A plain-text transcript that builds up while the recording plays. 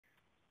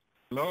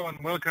Hello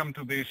and welcome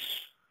to this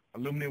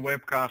alumni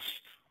webcast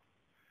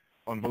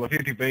on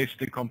volatility-based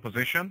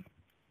decomposition.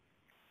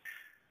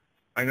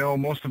 I know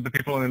most of the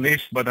people on the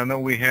list, but I know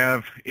we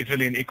have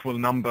easily an equal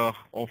number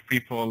of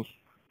people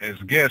as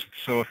guests,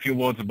 so a few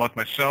words about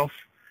myself.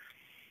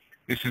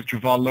 This is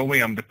Juval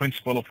Lowy. I'm the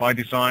principal of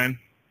IDesign.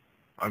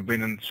 I've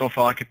been a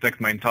software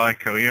architect my entire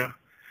career.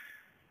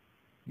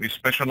 We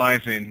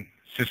specialize in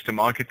system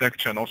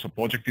architecture and also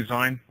project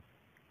design.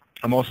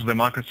 I'm also the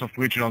Microsoft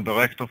Regional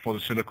Director for the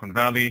Silicon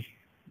Valley.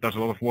 Does a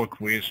lot of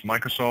work with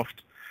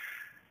Microsoft.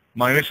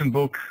 My recent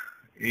book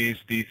is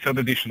the third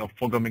edition of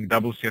Programming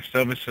WCF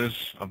Services.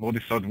 I've already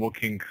started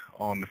working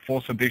on the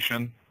fourth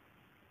edition.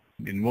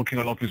 Been working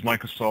a lot with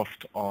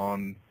Microsoft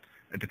on,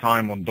 at the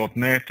time, on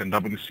 .NET and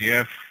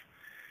WCF.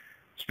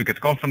 Speak at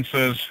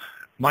conferences.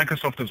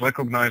 Microsoft has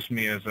recognized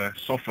me as a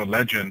software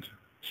legend,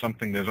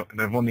 something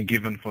they've only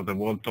given for the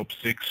world top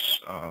 6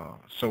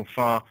 so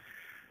far,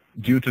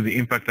 due to the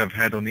impact I've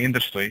had on the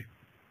industry.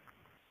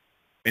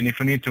 And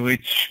if you need to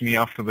reach me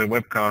after the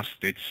webcast,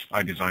 it's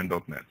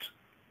IDesign.net.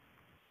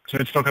 So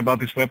let's talk about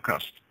this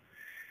webcast.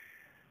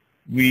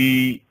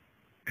 We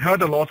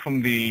heard a lot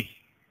from the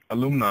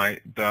alumni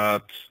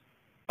that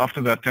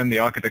after they attend the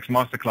Architects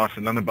Masterclass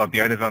and learn about the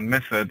IDesign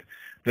method,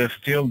 there's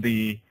still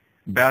the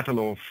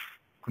battle of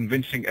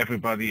convincing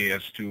everybody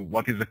as to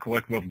what is the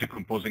correct way of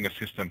decomposing a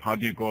system, how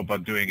do you go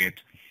about doing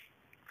it,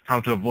 how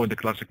to avoid the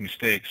classic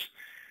mistakes.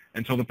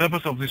 And so the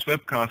purpose of this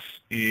webcast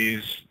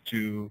is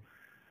to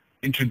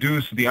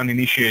introduce the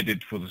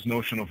uninitiated for this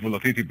notion of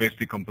volatility-based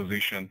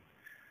decomposition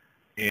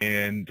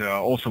and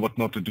also what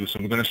not to do. So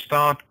we're going to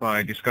start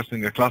by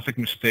discussing the classic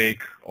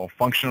mistake of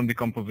functional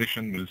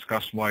decomposition. We'll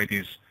discuss why it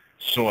is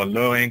so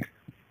alluring.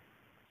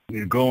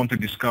 We'll go on to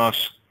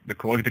discuss the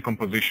correct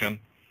decomposition,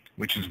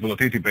 which is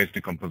volatility-based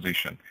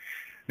decomposition.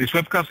 This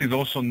webcast is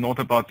also not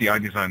about the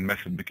IDesign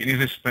method. We can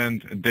easily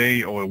spend a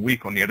day or a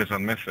week on the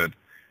IDesign method,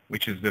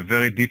 which is the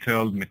very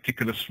detailed,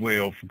 meticulous way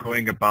of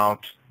going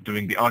about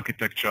doing the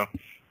architecture.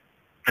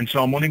 And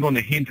so I'm only going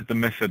to hint at the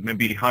method,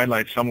 maybe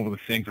highlight some of the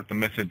things that the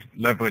method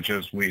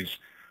leverages with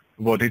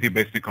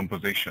volatility-based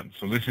decomposition.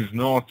 So this is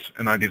not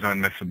an IDesign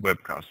method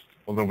webcast,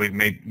 although we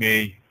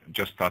may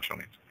just touch on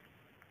it.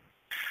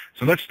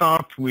 So let's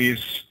start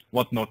with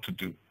what not to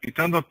do. It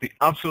turns out the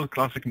absolute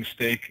classic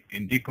mistake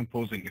in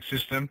decomposing a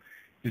system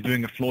is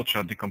doing a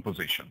flowchart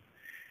decomposition.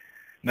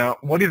 Now,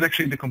 what is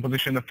actually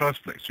decomposition in the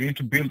first place? We need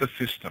to build a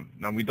system.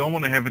 Now, we don't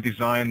want to have a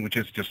design which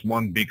is just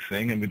one big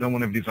thing, and we don't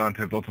want to have a design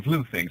to have lots of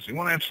little things. We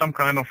want to have some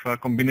kind of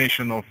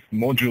combination of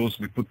modules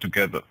we put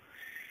together.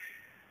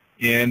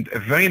 And a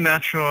very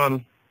natural,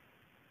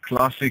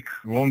 classic,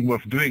 wrong way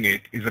of doing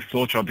it is a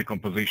flowchart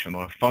decomposition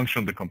or a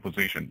functional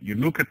decomposition. You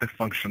look at the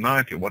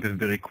functionality, what is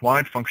the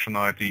required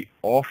functionality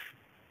of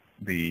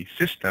the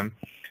system,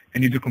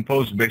 and you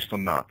decompose based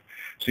on that.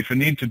 So if you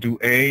need to do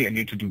A and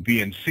you need to do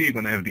B and C, you're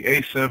going to have the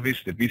A service,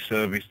 the B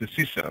service, the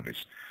C service.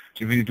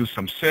 So if you need to do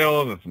some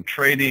sales and some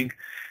trading,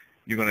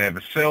 you're going to have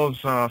a sales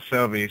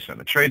service and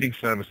a trading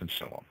service and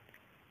so on.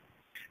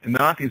 And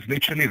that is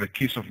literally the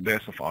kiss of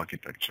death of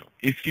architecture.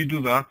 If you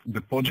do that,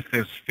 the project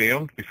has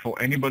failed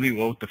before anybody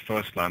wrote the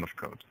first line of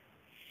code.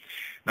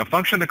 Now,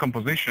 functional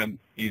decomposition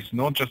is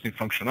not just in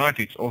functionality,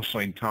 it's also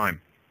in time.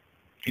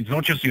 It's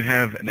not just you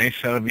have an A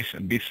service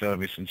and B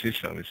service and C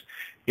service.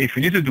 If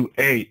you need to do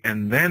A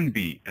and then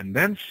B and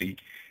then C,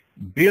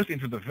 built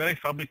into the very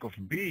fabric of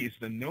B is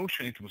the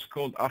notion it was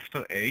called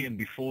after A and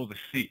before the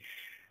C.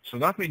 So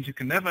that means you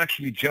can never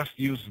actually just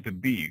use the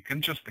B. You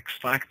can just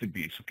extract the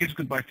B. So kids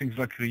goodbye things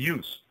like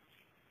reuse.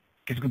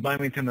 Kids goodbye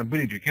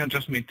maintainability. You can't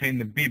just maintain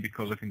the B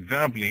because it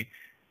invariably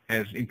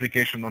has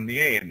implication on the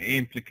A and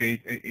A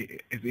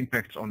has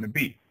impacts on the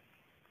B.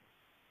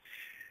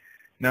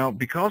 Now,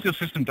 because your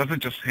system doesn't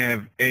just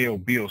have A or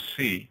B or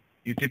C,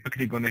 you're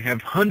typically going to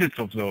have hundreds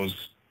of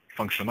those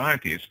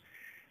functionalities.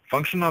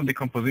 Functional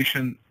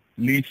decomposition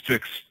leads to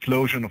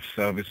explosion of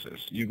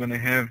services. You're going to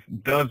have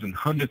dozens,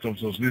 hundreds of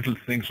those little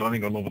things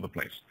running all over the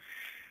place.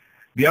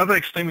 The other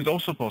extreme is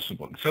also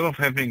possible. Instead of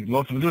having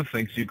lots of little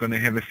things, you're going to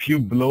have a few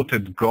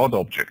bloated God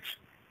objects,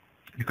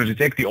 because you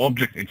take the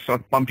object and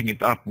start pumping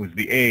it up with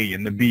the A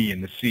and the B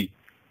and the C.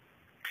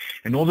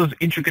 And all those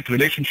intricate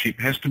relationship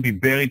has to be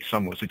buried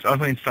somewhere. So it's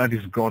either inside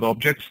these God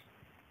objects,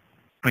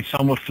 or it's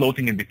somewhere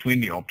floating in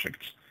between the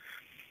objects.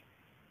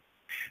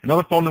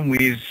 Another problem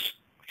with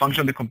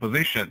functional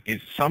decomposition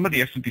is somebody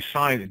has to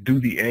decide, do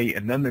the A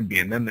and then the B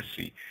and then the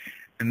C.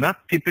 And that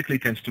typically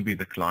tends to be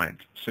the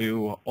client. So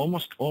you're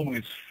almost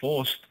always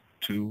forced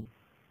to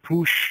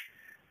push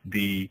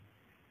the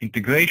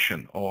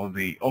integration or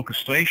the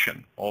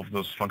orchestration of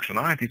those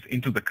functionalities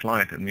into the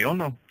client. And we all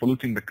know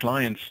polluting the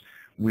clients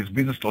with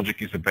business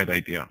logic is a bad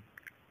idea.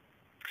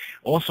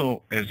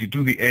 Also, as you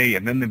do the A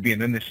and then the B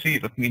and then the C,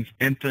 that means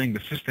entering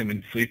the system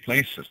in 3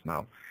 places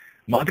now.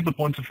 Multiple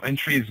points of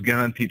entry is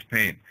guaranteed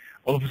pain.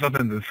 All of a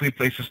sudden, there are 3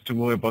 places to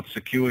worry about: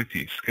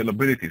 security,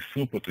 scalability,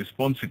 throughput,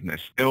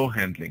 responsiveness, error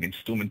handling,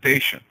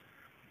 instrumentation.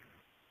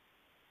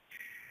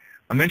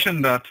 I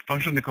mentioned that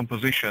functional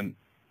decomposition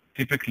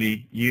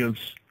typically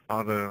yields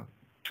either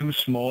too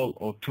small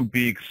or too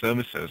big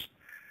services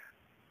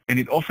and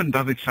it often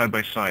does it side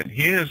by side.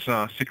 Here's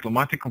a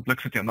cyclomatic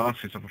complexity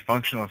analysis of a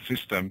functional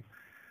system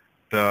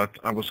that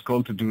I was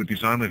called to do a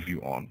design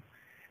review on.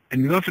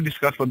 And we don't have to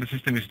discuss what the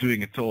system is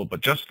doing at all,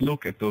 but just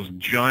look at those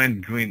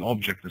giant green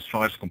objects as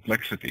far as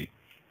complexity.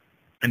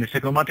 And the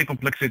cyclomatic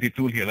complexity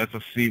tool here lets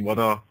us see what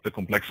are the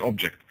complex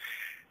objects.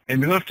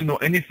 And we don't have to know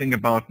anything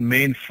about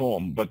main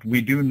form, but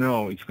we do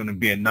know it's going to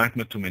be a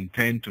nightmare to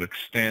maintain, to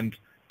extend,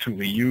 to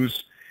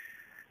reuse.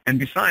 And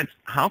besides,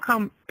 how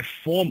come a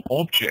form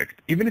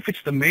object, even if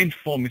it's the main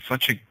form, is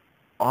such a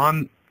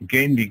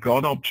ungainly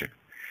God object?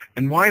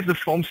 And why is the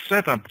form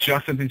setup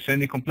just as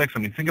insanely complex? I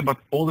mean, think about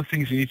all the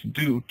things you need to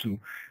do to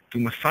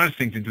massage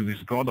things into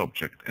this God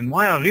object. And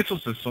why are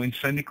resources so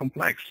insanely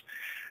complex?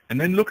 And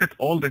then look at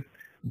all the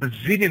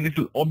bazillion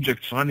little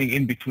objects running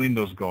in between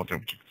those God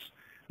objects.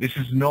 This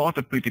is not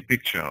a pretty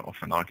picture of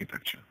an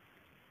architecture.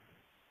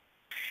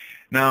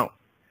 Now,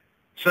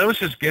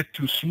 services get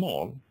too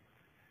small,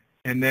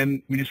 and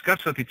then we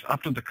discussed that it's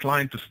up to the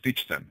client to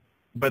stitch them.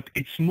 But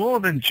it's more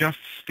than just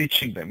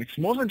stitching them. It's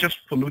more than just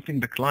polluting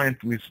the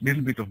client with a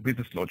little bit of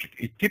business logic.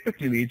 It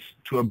typically leads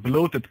to a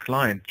bloated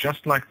client,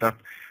 just like that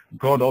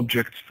God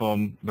object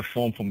from the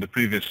form from the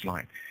previous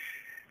line.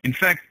 In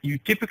fact, you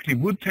typically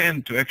would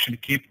tend to actually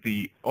keep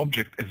the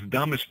object as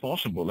dumb as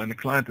possible and the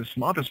client as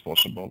smart as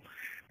possible,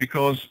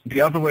 because the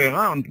other way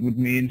around would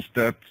mean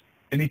that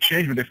any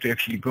change would have to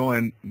actually go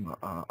and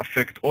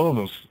affect all of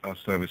those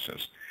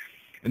services.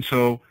 And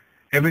so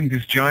having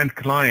this giant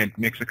client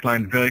makes the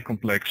client very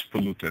complex,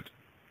 polluted.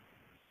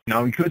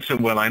 Now you could say,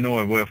 well, I know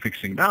a way of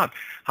fixing that.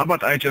 How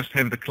about I just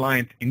have the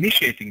client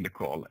initiating the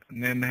call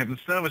and then have the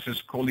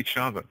services call each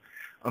other?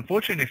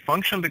 Unfortunately,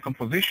 functional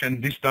decomposition,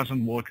 this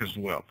doesn't work as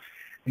well.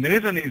 And the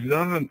reason is it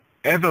doesn't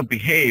ever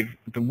behave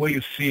the way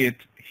you see it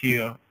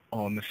here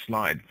on the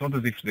slide. It's not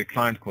as if the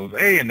client calls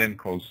A and then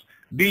calls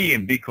B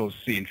and B calls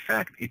C. In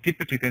fact, it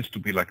typically tends to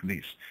be like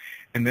this.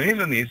 And the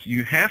reason is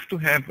you have to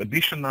have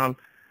additional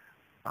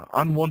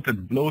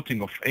unwanted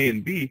bloating of A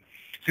and B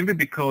simply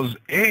because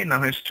A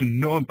now has to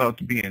know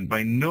about B, and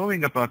by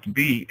knowing about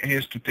B, A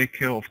has to take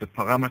care of the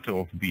parameter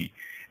of B,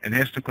 and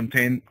has to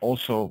contain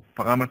also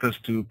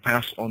parameters to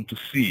pass on to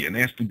C, and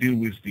has to deal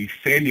with the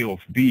failure of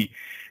B,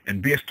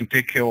 and B has to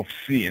take care of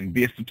C, and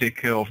B has to take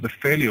care of the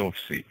failure of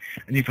C.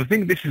 And if you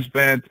think this is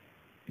bad,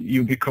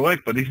 you'll be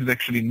correct, but this is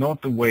actually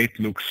not the way it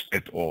looks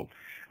at all.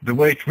 The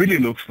way it really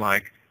looks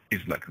like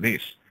is like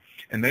this.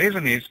 And the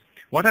reason is,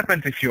 what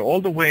happens if you're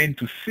all the way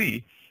into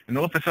C, and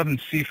all of a sudden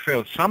C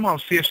fails? Somehow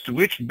C has to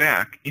reach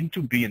back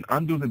into B and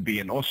undo the B,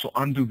 and also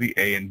undo the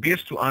A, and B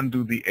has to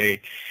undo the A.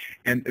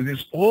 And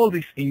there's all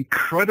this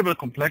incredible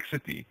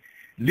complexity,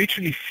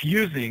 literally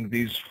fusing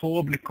these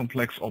horribly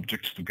complex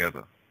objects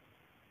together.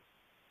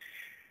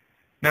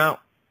 Now,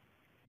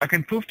 I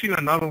can prove to you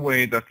another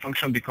way that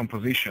functional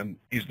decomposition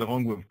is the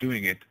wrong way of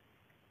doing it,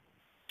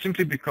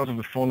 simply because of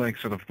the following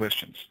set of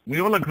questions. We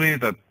all agree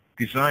that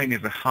design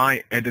is a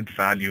high added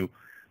value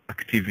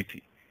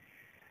activity.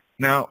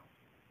 Now,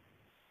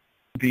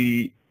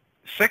 the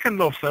second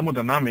law of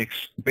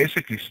thermodynamics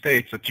basically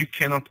states that you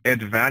cannot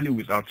add value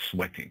without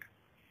sweating.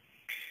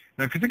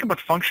 Now, if you think about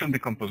functional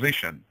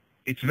decomposition,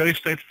 it's very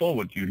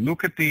straightforward. You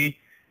look at the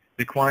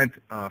required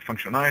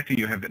functionality,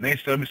 you have an A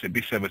service, a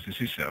B service, a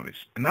C service.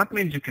 And that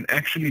means you can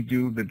actually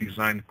do the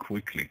design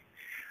quickly.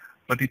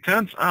 But it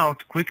turns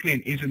out quickly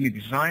and easily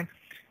design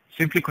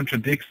simply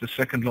contradicts the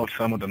second law of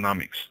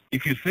thermodynamics.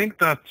 If you think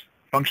that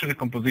functional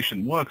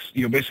decomposition works,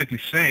 you're basically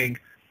saying,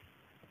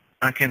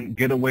 I can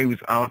get away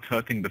without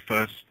hurting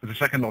the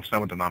second law of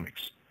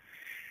thermodynamics.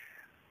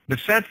 The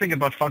sad thing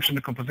about functional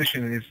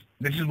decomposition is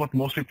this is what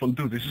most people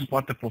do. This is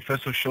what the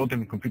professor showed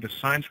them in computer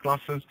science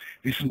classes.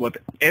 This is what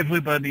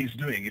everybody is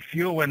doing. If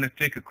you want to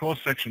take a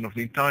cross-section of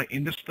the entire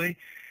industry,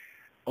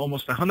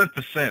 almost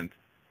 100%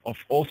 of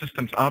all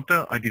systems out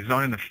there are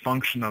designed in a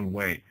functional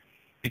way.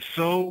 It's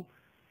so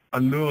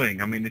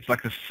alluring. I mean, it's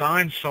like the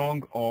science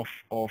song of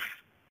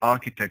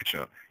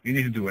architecture. You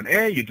need to do an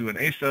A, you do an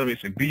A service,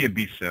 a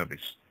B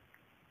service.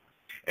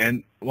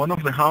 And one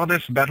of the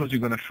hardest battles you're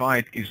going to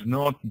fight is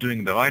not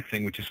doing the right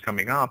thing, which is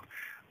coming up,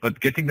 but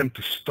getting them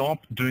to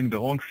stop doing the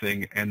wrong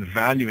thing and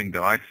valuing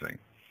the right thing.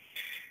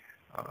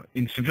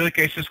 In severe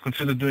cases,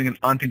 consider doing an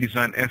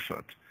anti-design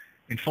effort.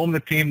 Inform the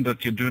team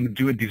that you're going to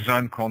do a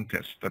design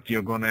contest, that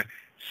you're going to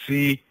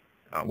see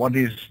what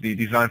is the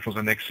design for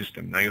the next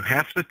system. Now you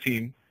have the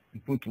team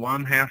and put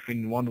one half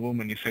in one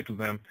room and you say to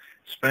them,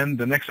 spend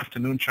the next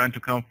afternoon trying to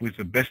come up with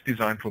the best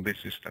design for this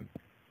system.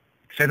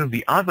 Say to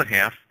the other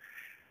half,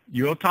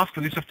 your task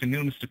for this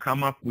afternoon is to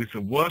come up with the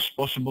worst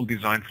possible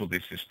design for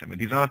this system, a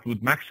design that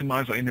would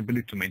maximize our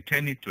inability to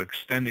maintain it, to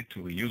extend it, to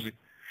reuse it.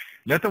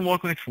 Let them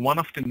work on it for one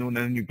afternoon, and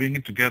then you bring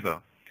it together.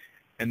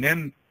 And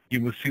then you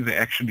will see they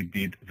actually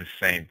did the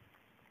same.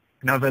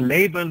 Now, the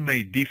label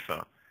may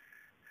differ,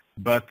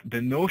 but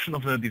the notion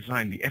of the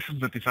design, the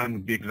essence of the design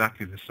would be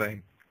exactly the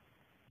same.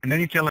 And then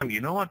you tell them, you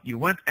know what, you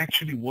weren't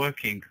actually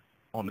working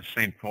on the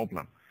same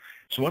problem.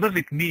 So what does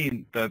it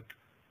mean that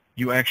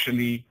you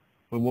actually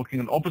were working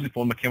on opposite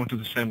problem that came to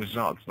the same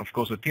results? Of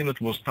course, the team that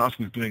was tasked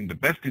with doing the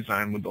best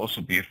design would also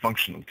be a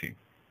functional team.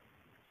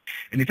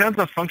 And it turns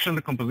out functional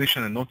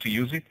decomposition and not to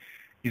use it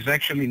is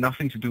actually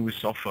nothing to do with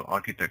software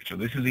architecture.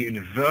 This is a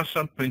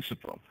universal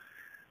principle.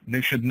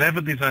 You should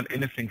never design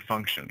anything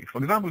functionally. For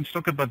example, let's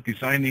talk about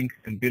designing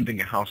and building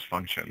a house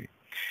functionally.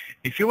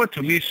 If you were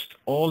to list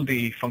all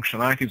the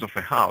functionalities of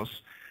a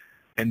house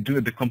and do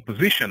a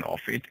decomposition of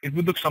it, it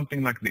would look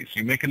something like this.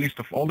 You make a list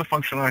of all the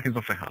functionalities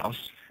of a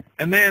house,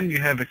 and then you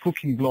have a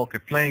cooking block, a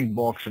playing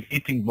box, an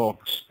eating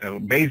box, a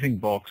bathing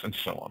box, and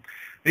so on.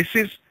 This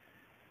is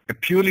a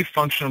purely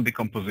functional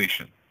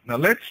decomposition. Now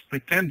let's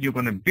pretend you're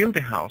going to build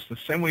a house the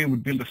same way you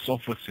would build a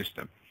software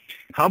system.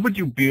 How would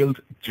you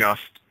build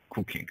just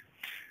cooking?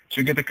 So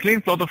you get a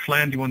clean plot of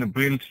land, you want to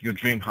build your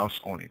dream house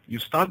on it. You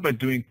start by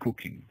doing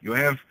cooking. You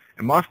have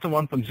a master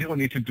 1.0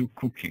 need to do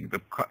cooking.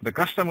 The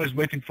customer is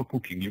waiting for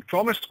cooking. You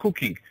promised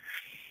cooking.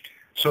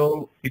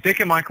 So you take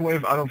a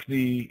microwave out of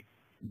the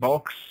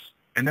box,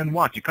 and then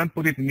what? You can't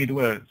put it in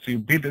midway. So you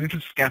build a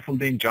little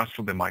scaffolding just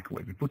for the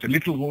microwave. You put a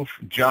little roof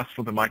just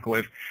for the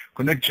microwave,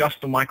 connect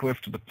just the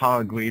microwave to the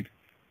power grid,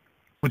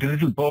 put a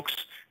little box.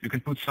 You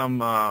can put some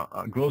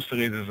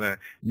groceries as a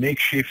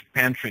makeshift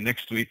pantry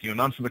next to it. You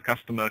announce to the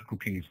customer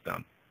cooking is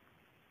done.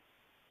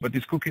 But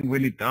is cooking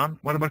really done?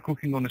 What about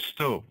cooking on a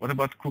stove? What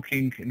about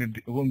cooking in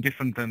a room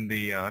different than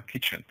the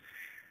kitchen?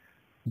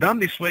 Done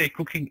this way,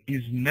 cooking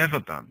is never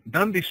done.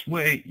 Done this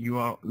way, you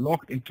are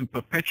locked into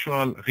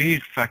perpetual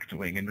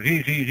refactoring and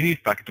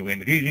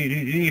refactoring,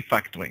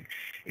 refactoring.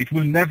 It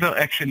will never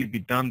actually be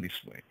done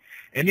this way.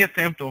 Any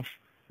attempt of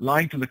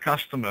lying to the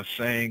customer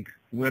saying,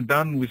 we're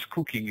done with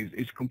cooking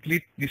is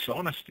complete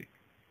dishonesty.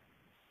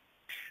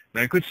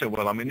 Now you could say,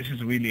 well, I mean, this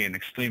is really an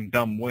extreme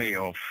dumb way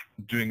of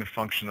doing a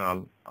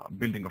functional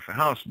building of a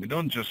house. We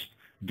don't just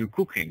do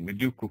cooking, we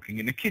do cooking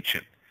in a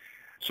kitchen.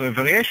 So a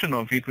variation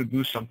of it would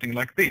do something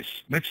like this.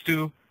 Let's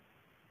do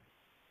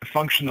a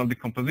functional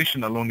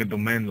decomposition along a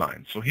domain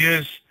line. So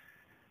here's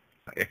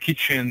a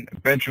kitchen, a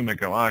bedroom, a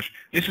garage.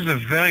 This is a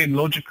very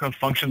logical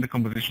functional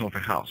decomposition of a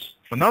house.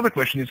 So now the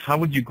question is, how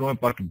would you go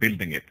about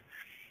building it?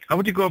 How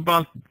would you go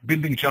about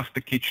building just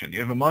the kitchen? You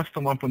have a master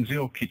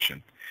 1.0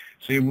 kitchen.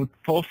 So you would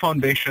pour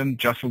foundation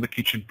just for the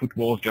kitchen, put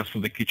walls just for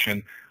the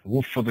kitchen,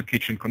 roof for the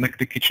kitchen, connect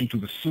the kitchen to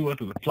the sewer,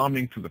 to the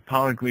plumbing, to the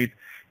power grid.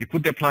 You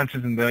put the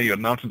appliances in there, you're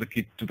now to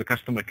the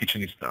customer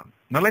kitchen is done.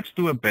 Now let's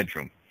do a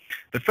bedroom.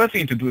 The first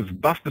thing to do is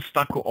bust the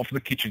stucco off the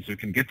kitchen so you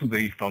can get to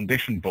the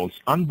foundation bolts,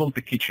 unbolt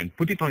the kitchen,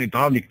 put it on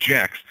hydraulic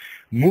jacks,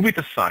 move it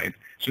aside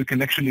so you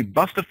can actually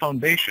bust the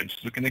foundation, so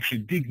you can actually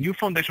dig new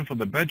foundation for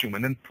the bedroom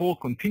and then pour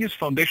continuous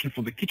foundation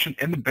for the kitchen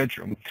and the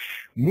bedroom,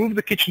 move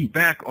the kitchen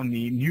back on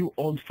the new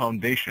old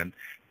foundation,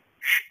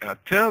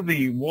 tear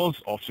the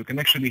walls off so you can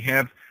actually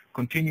have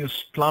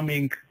continuous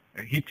plumbing,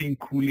 heating,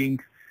 cooling,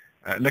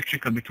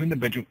 electrical between the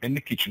bedroom and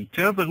the kitchen,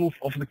 tear the roof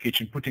off the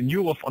kitchen, put a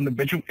new roof on the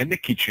bedroom and the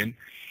kitchen,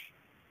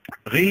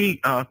 put the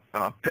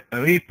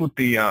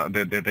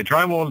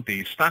drywall,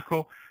 the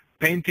stucco,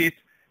 paint it,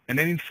 and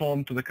then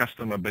inform to the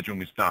customer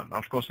bedroom is done. Now,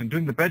 of course, in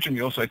doing the bedroom,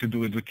 you also have to do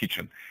it with the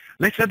kitchen.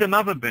 Let's add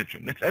another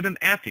bedroom. Let's add an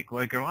attic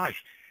or a garage.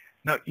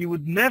 Now, you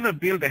would never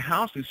build a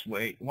house this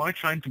way while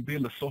trying to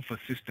build a software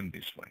system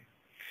this way.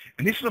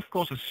 And this is, of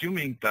course,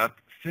 assuming that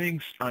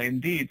things are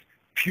indeed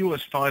pure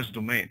as far as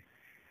domain.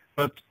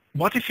 But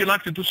what if you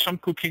like to do some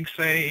cooking,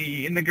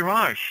 say, in the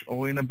garage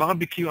or in a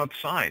barbecue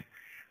outside?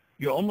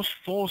 You're almost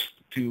forced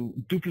to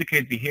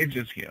duplicate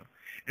behaviors here.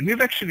 And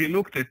we've actually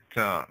looked at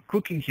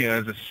cooking here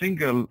as a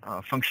single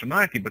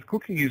functionality, but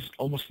cooking is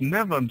almost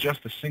never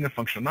just a single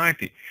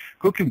functionality.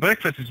 Cooking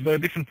breakfast is very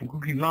different from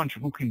cooking lunch or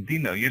cooking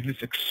dinner. You have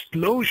this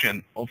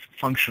explosion of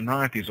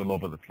functionalities all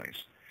over the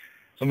place.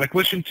 So my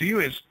question to you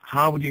is,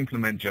 how would you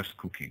implement just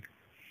cooking?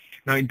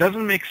 Now, it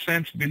doesn't make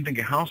sense building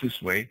a house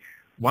this way.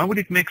 Why would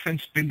it make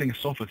sense building a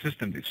software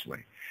system this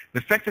way?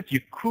 The fact that you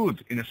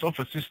could, in a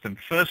software system,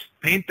 first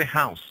paint the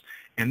house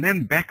and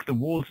then back the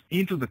walls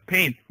into the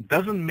paint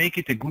doesn't make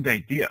it a good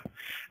idea.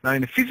 Now,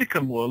 in the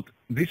physical world,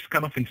 this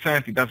kind of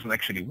insanity doesn't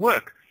actually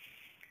work.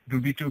 It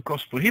would be too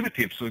cost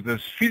prohibitive, so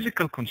there's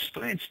physical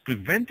constraints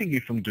preventing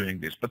you from doing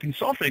this. But in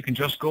software, you can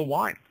just go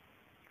wild.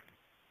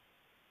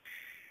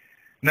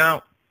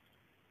 Now,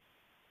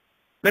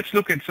 let's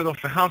look at, instead of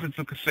a house, let's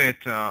look, say,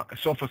 at a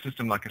software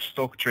system like a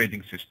stock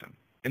trading system.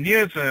 And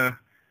here's a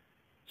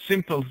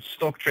simple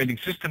stock trading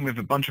system with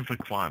a bunch of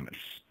requirements.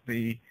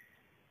 The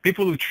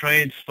people who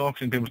trade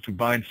stocks and be able to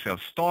buy and sell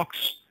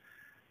stocks,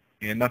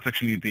 and that's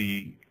actually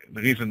the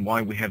reason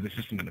why we have the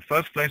system in the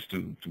first place,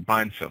 to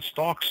buy and sell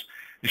stocks.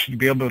 They should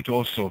be able to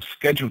also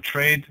schedule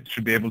trade,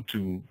 should be able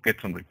to get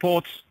some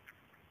reports.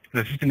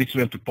 The system needs to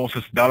be able to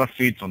process data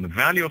feeds on the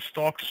value of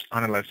stocks,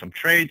 analyze some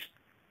trades.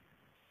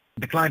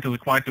 The client is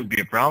required to be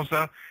a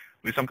browser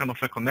with some kind of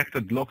a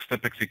connected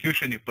lockstep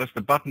execution. You press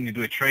the button, you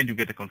do a trade, you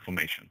get a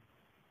confirmation.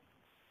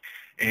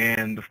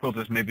 And of course,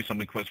 there's maybe some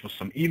requests for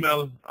some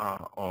email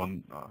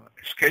on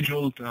a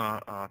scheduled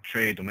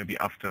trade, or maybe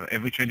after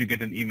every trade you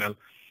get an email,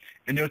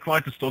 and you're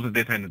required to store the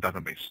data in the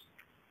database.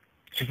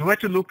 So if you were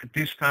to look at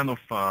this kind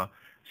of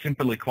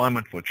simple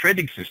requirement for a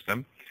trading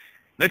system,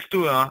 let's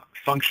do a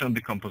functional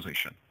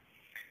decomposition.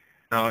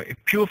 Now, a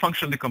pure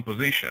functional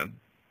decomposition,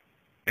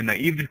 a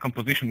naive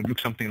decomposition would look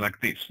something like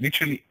this.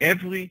 Literally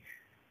every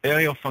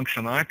area of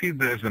functionality,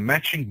 there's a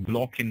matching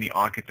block in the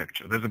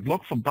architecture. There's a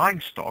block for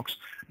buying stocks,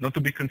 not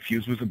to be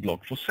confused with a block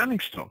for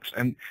selling stocks.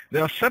 And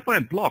there are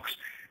separate blocks.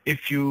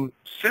 If you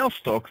sell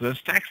stock,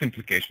 there's tax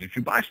implication. If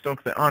you buy stock,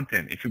 there aren't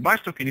any. If you buy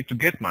stock, you need to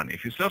get money.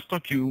 If you sell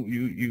stock,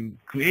 you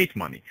create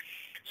money.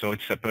 So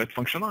it's separate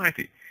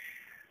functionality.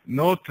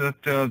 Note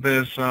that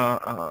there's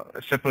a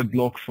separate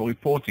block for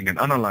reporting and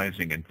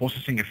analyzing and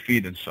processing a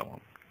feed and so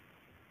on.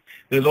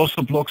 There's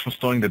also blocks for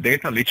storing the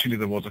data. Literally,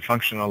 there was a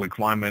functional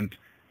requirement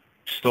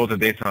to store the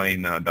data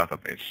in a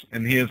database.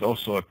 And here's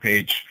also a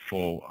page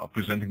for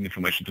presenting the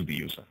information to the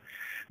user.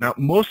 Now,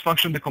 most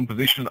function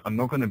decomposition are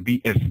not going to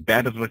be as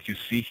bad as what you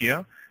see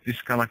here. This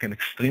is kind of like an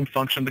extreme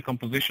function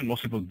decomposition.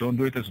 Most people don't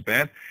do it as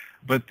bad,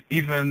 but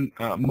even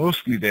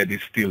mostly dead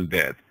is still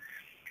dead.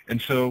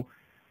 And so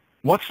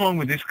what's wrong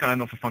with this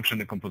kind of a function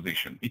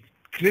decomposition? It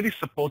clearly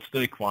supports the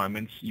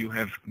requirements. You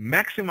have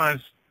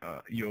maximized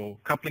your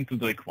coupling to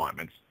the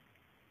requirements.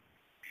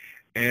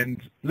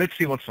 And let's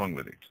see what's wrong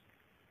with it.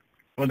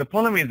 Well, the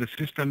problem is the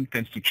system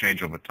tends to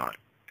change over time.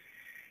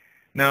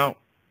 Now,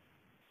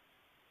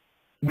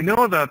 we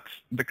know that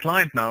the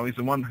client now is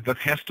the one that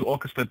has to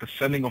orchestrate the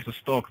selling of the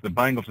stock, the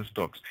buying of the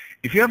stocks.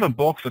 If you have a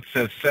box that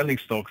says selling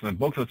stocks and a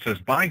box that says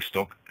buying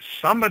stock,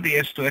 somebody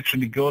has to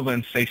actually go there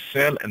and say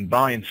sell and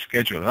buy and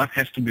schedule. That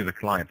has to be the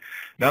client.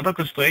 That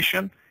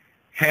orchestration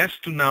has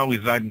to now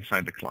reside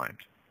inside the client.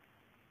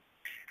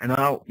 And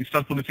now you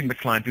start producing the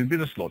client with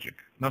business logic.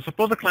 Now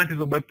suppose the client is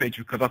a web page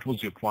because that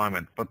was your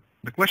requirement. But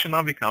the question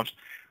now becomes,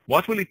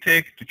 what will it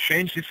take to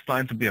change this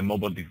client to be a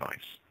mobile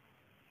device?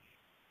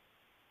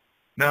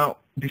 Now,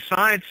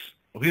 besides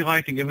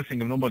rewriting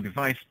everything on a mobile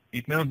device,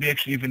 it may not be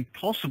actually even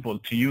possible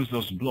to use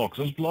those blocks.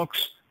 Those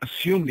blocks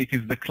assume it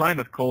is the client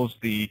that calls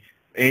the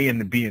A and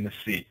the B and the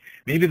C.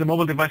 Maybe the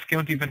mobile device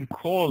cannot even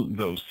call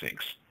those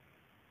things.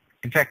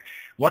 In fact,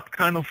 what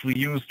kind of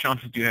reuse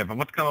chances do you have? And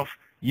what kind of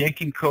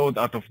yanking code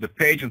out of the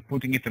page and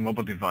putting it in a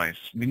mobile device?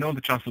 We know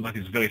the chance of that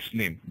is very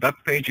slim. That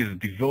page is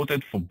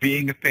devoted for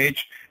being a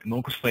page and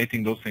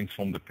orchestrating those things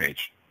from the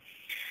page.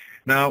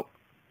 Now,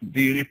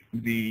 the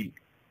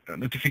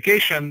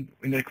notification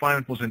in the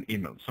requirement was an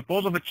email.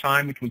 Suppose over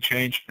time it will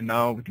change and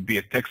now it will be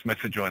a text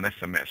message or an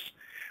SMS.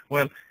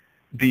 Well,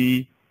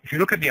 if you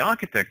look at the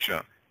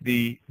architecture,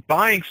 the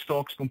buying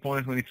stocks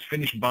component, when it's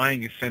finished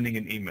buying, is sending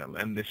an email,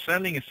 and the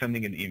selling is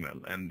sending an email,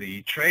 and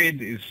the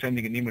trade is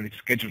sending an email, it's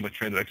scheduled a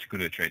trade or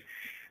execute a trade.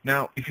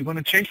 Now, if you're going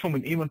to change from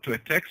an email to a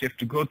text, you have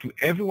to go to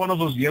every one of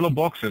those yellow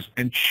boxes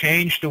and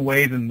change the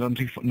way they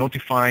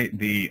notify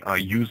the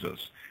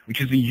users,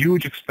 which is a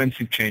huge,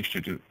 expensive change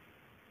to do.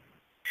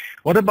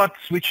 What about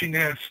switching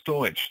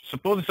storage?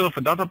 Suppose instead of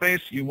a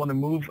database, you want to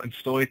move and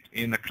store it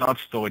in a cloud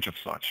storage of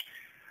such.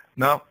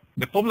 Now,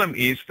 the problem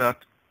is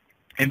that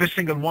every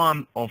single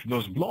one of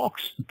those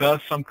blocks does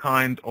some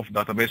kind of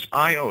database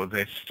I/O.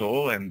 They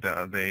store and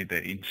they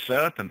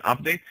insert and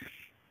update.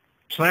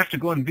 So I have to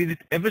go and visit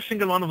every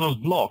single one of those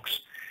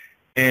blocks.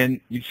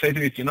 And you say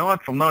to it, you know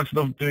what, from now instead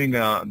of doing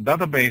a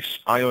database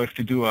I/O, I have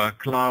to do a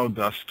cloud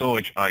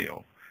storage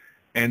I/O.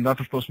 And that,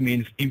 of course,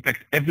 means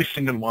impact every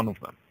single one of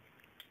them.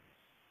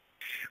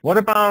 What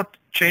about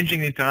changing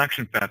the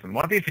interaction pattern?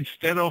 What if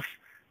instead of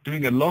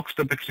doing a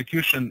lockstep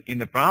execution in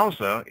the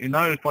browser, you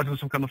now require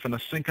some kind of an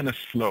asynchronous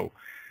flow?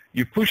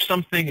 You push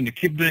something and you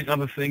keep doing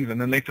other things,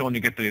 and then later on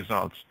you get the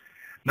results.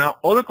 Now,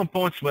 all the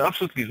components were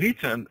absolutely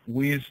written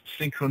with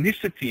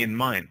synchronicity in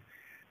mind.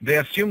 They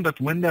assume that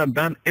when they are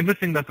done,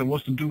 everything that there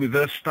was to do with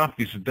their stuff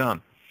is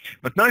done.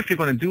 But now if you're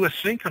going to do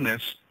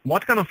asynchronous,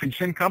 what kind of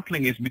insane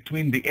coupling is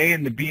between the A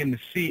and the B and the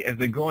C as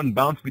they go and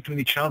bounce between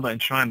each other and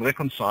try and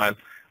reconcile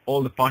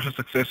all the partial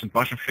success and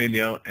partial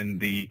failure and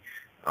the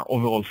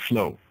overall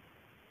flow?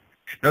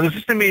 Now, the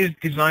system is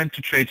designed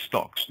to trade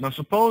stocks. Now,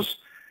 suppose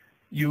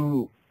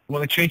you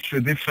want to change to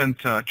a different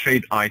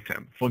trade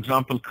item, for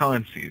example,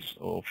 currencies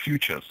or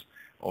futures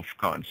of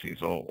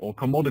currencies or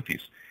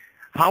commodities.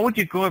 How would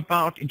you go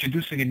about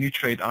introducing a new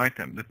trade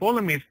item? The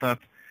problem is that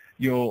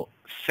your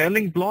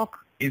selling block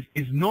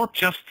is not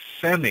just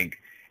selling.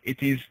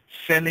 It is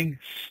selling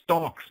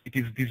stocks. It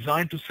is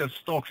designed to sell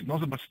stocks. It's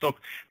not about stocks.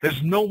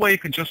 There's no way you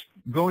can just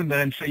go in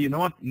there and say, you know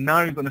what,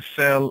 now you're going to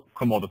sell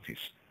commodities.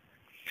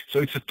 So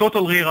it's a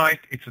total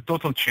rewrite. It's a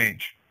total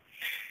change.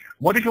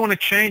 What if you want to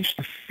change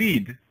the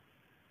feed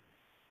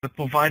that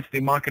provides the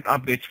market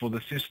updates for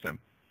the system?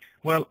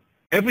 Well,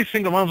 every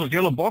single one of those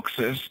yellow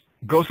boxes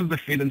goes to the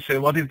feed and say,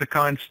 what is the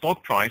current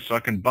stock price so I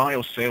can buy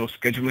or sell or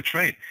schedule a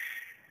trade?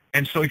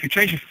 And so if you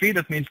change a feed,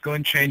 that means go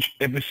and change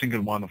every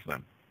single one of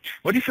them.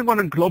 What if you want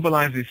to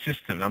globalize this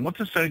system? I'm not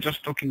necessarily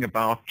just talking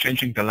about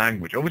changing the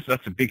language. Obviously,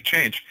 that's a big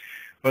change.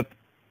 But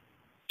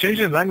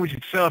changing the language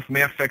itself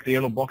may affect the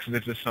yellow boxes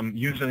if there's some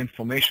user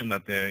information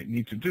that they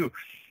need to do.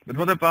 But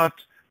what about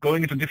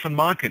going into different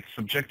markets,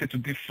 subjected to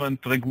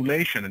different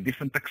regulation and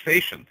different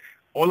taxation?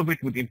 All of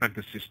it would impact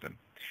the system.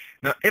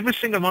 Now, every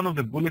single one of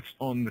the bullets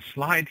on the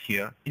slide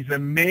here is a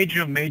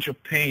major, major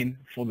pain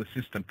for the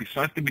system,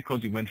 precisely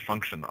because it went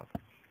functional.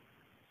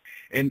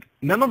 And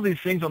none of these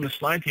things on the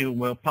slide here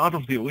were part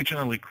of the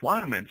original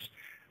requirements,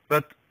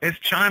 but as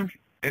time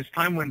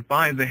went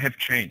by, they have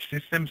changed.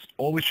 Systems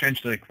always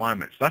change the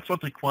requirements. That's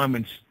what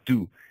requirements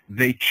do.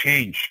 They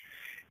change.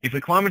 If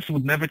requirements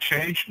would never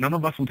change, none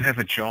of us would have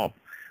a job.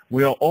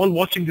 We are all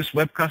watching this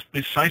webcast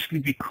precisely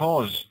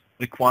because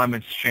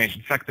requirements change.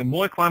 In fact, the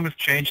more requirements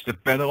change, the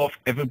better off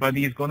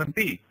everybody is going to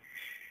be.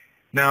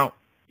 Now,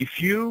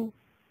 if you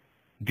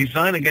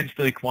design against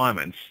the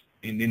requirements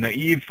in a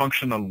naive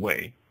functional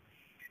way,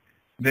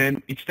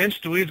 then it stands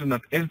to reason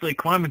that as the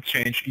requirements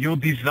change, your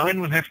design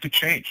will have to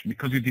change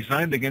because you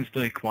designed against the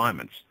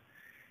requirements.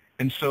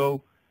 And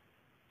so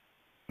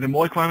the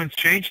more requirements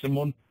change, the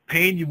more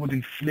pain you would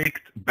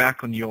inflict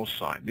back on your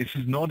side. This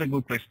is not a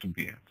good place to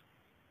be at.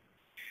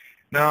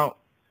 Now,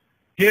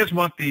 here's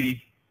what the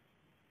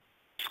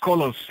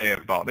scholars say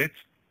about it.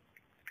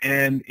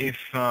 And if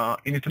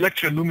in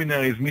intellectual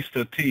luminaries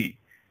Mr. T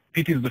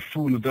pities the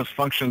fool who does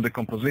functional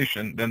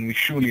decomposition, then we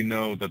surely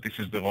know that this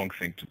is the wrong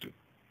thing to do.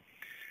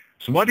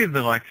 So what is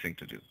the right thing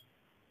to do?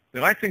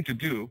 The right thing to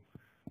do,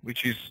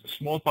 which is a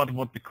small part of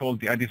what we call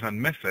the IDesign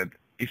method,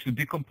 is to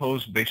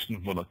decompose based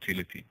on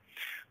volatility.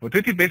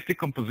 Volatility-based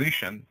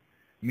decomposition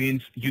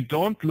means you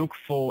don't look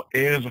for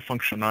areas of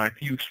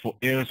functionality, you look for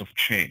areas of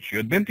change. You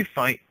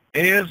identify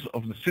areas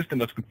of the system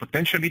that could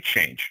potentially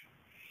change.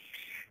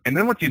 And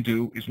then what you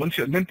do is once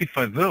you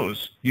identify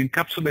those, you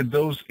encapsulate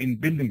those in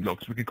building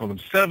blocks. We can call them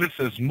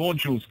services,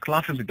 modules,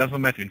 classes, it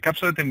doesn't matter. You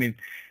encapsulate them in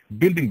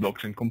building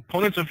blocks and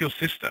components of your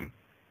system.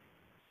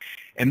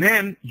 And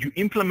then you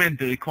implement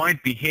the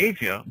required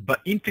behavior by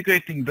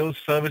integrating those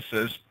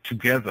services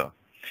together.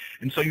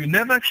 And so you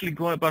never actually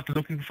go about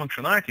looking for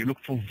functionality, you look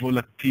for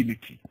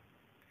volatility.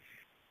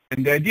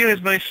 And the idea is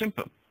very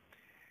simple.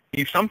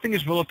 If something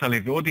is volatile,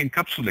 you've already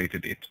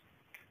encapsulated it,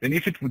 then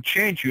if it would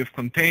change, you have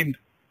contained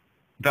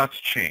that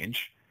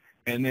change.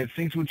 And if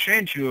things will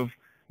change, you have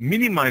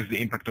minimized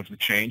the impact of the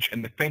change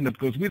and the pain that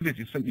goes with it.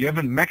 You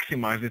haven't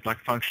maximized it like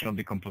functional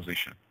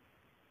decomposition.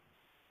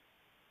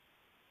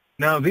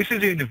 Now, this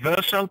is a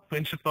universal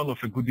principle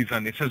of a good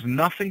design. It has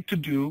nothing to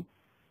do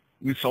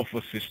with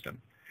software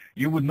system.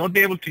 You would not be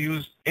able to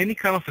use any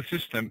kind of a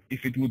system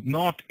if it would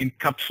not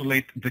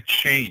encapsulate the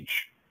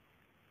change.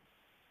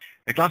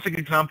 A classic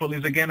example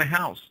is, again, a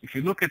house. If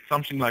you look at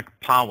something like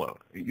power,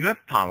 you have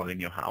power in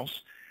your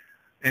house,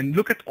 and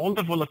look at all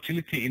the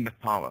volatility in the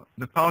power.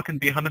 The power can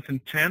be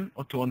 110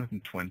 or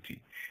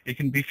 220. It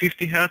can be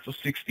 50 hertz or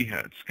 60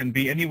 hertz. It can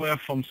be anywhere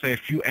from, say, a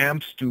few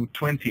amps to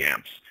 20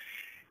 amps.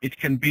 It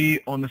can be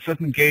on a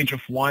certain gauge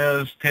of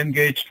wires, 10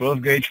 gauge,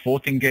 12 gauge,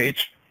 14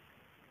 gauge.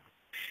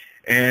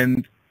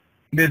 And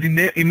there's an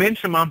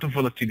immense amount of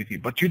volatility,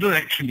 but you don't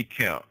actually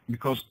care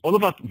because all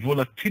of that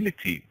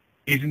volatility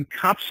is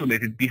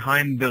encapsulated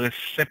behind the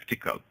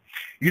receptacle.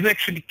 You don't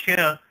actually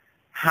care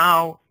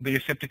how the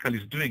receptacle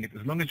is doing it.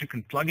 As long as you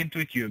can plug into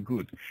it, you're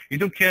good. You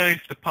don't care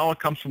if the power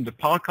comes from the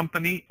power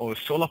company or a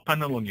solar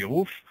panel on your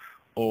roof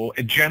or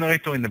a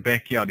generator in the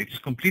backyard. It's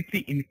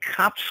completely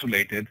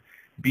encapsulated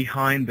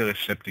behind the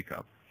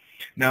receptacle.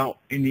 Now,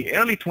 in the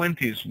early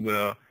 20s,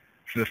 where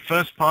the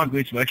first power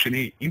grids were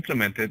actually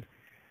implemented,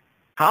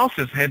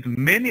 houses had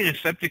many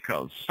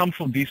receptacles, some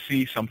for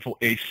DC, some for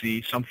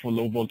AC, some for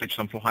low voltage,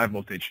 some for high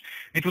voltage.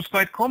 It was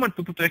quite common for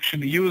people to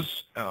actually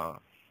use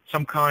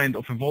some kind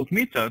of a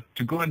voltmeter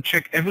to go and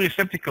check every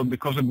receptacle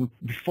because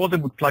before they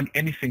would plug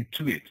anything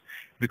to it,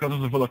 because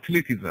of the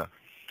volatility there.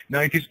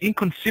 Now, it is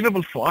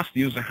inconceivable for us to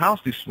use a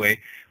house this way,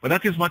 but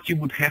that is what you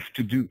would have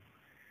to do.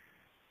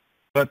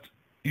 But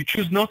you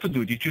choose not to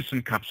do it, you choose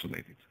to encapsulate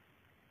it.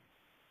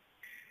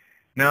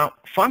 Now,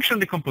 functional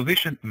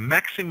decomposition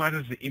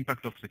maximizes the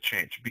impact of the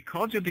change.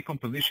 Because your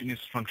decomposition is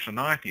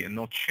functionality and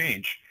not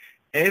change,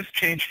 as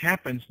change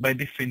happens, by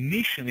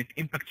definition, it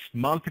impacts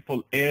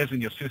multiple areas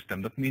in your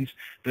system. That means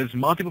there's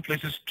multiple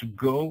places to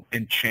go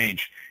and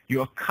change.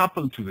 You are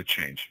coupled to the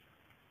change.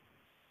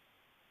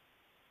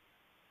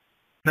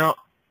 Now,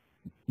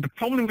 the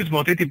problem with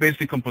volatility-based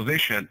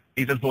decomposition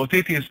is that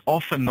volatility is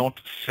often not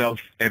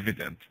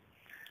self-evident.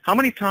 How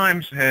many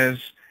times has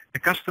a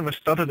customer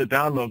started a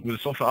dialogue with a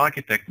software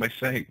architect by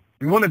saying,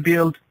 we want to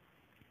build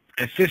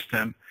a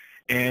system,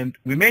 and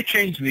we may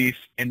change this,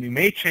 and we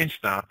may change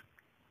that,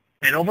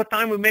 and over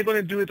time we may going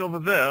to do it over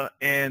there,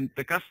 and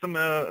the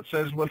customer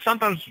says, well,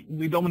 sometimes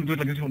we don't want to do it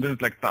like this, we want to do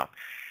it like that.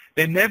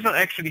 They never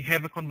actually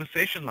have a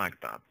conversation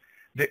like that.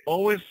 They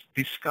always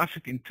discuss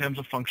it in terms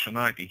of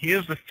functionality.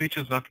 Here's the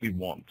features that we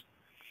want.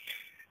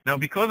 Now,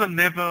 because I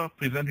never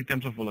present in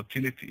terms of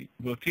volatility,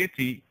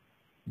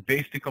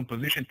 volatility-based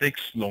decomposition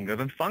takes longer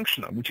than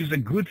functional, which is a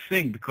good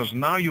thing because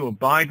now you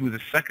abide with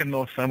the second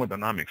law of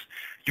thermodynamics.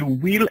 You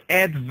will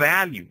add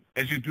value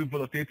as you do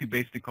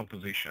volatility-based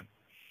decomposition,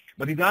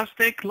 but it does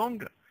take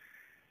longer.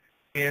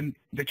 And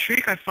the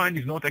trick I find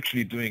is not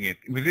actually doing it.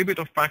 With a little bit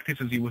of practice,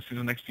 as you will see in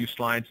the next few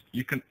slides,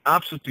 you can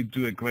absolutely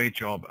do a great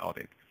job at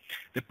it.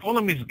 The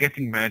problem is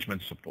getting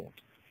management support.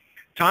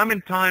 Time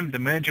and time, the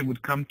manager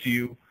would come to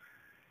you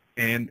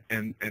and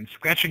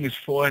scratching his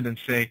forehead and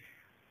say,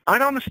 I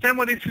don't understand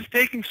why this is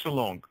taking so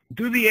long.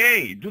 Do the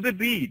A, do the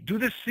B, do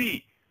the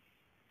C.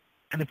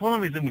 And the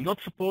problem is they will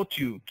not support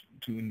you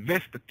to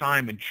invest the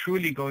time and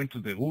truly go into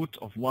the root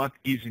of what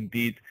is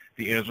indeed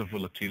the areas of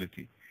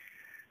volatility.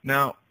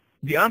 Now,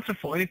 the answer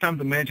for any time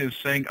the manager is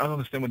saying, I don't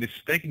understand why this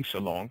is taking so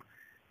long,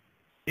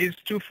 is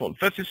twofold.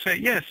 First, you say,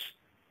 yes,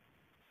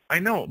 I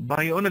know,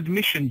 by your own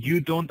admission, you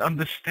don't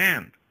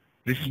understand.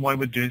 This is why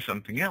we're doing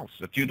something else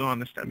that you don't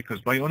understand, because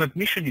by your own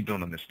admission, you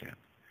don't understand.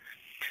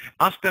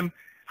 Ask them,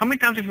 how many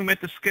times have you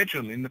met the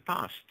schedule in the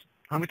past?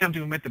 How many times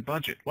have you met the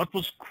budget? What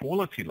was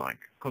quality like?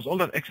 Because all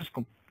that excess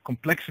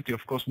complexity,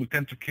 of course, will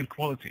tend to kill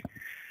quality.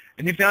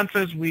 And if the answer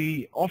is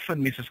we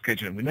often miss a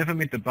schedule, we never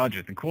meet the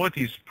budget, and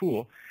quality is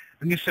poor,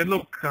 then you say,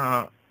 look,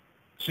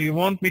 so you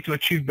want me to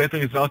achieve better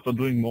results by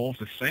doing more of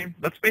the same?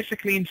 That's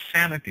basically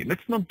insanity.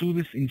 Let's not do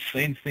this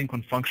insane thing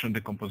on functional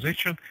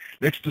decomposition.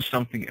 Let's do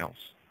something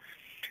else.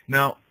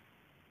 Now,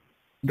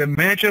 the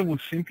manager will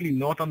simply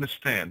not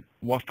understand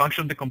why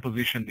functional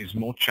decomposition is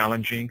more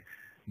challenging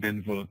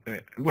than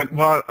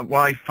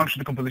why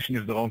functional decomposition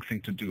is the wrong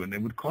thing to do, and they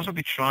would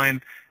constantly try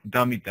and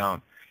dumb it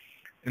down.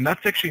 And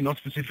that's actually not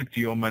specific to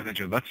your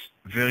manager. That's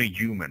very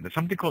human. There's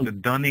something called the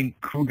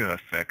Dunning-Kruger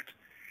effect,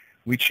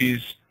 which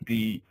is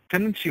the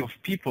tendency of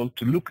people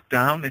to look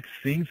down at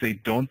things they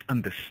don't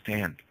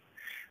understand.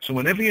 So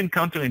whenever you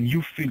encounter a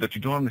new field that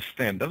you don't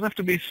understand, it doesn't have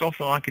to be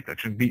software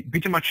architecture, it can be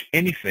pretty much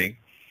anything,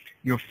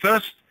 your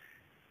first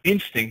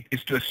instinct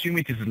is to assume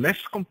it is less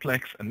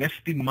complex and less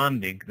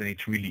demanding than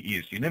it really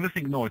is. You never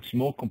think, no, it's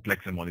more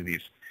complex than what it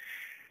is.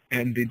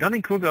 And the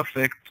Dunning-Kruger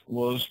effect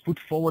was put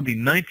forward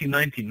in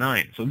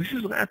 1999. So this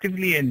is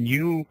relatively a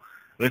new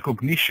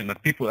recognition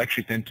that people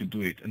actually tend to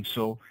do it. And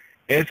so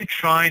as you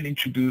try and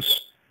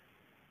introduce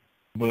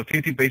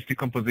volatility-based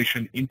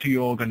decomposition into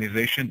your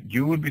organization,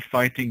 you will be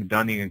fighting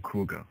Dunning and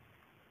Kruger.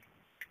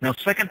 Now,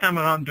 second time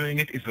around doing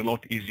it is a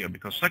lot easier,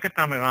 because second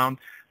time around,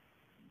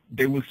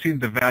 they will see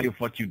the value of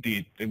what you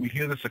did. They will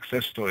hear the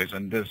success stories,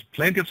 and there's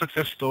plenty of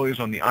success stories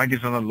on the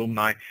IDesign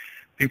alumni,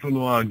 people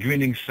who are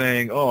grinning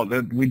saying, oh,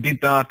 we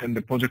did that and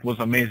the project was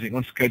amazing,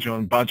 on schedule,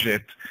 on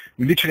budget.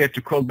 We literally had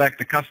to call back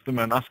the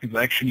customer and ask if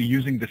they're actually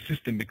using the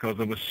system because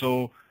there were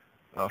so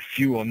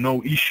few or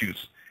no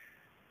issues.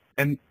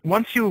 And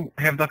once you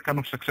have that kind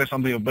of success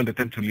under your belt, they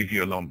tend to leave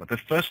you alone. But the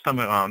first time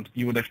around,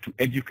 you would have to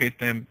educate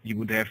them, you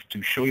would have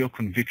to show your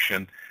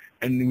conviction,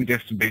 and you would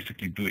have to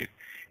basically do it.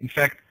 In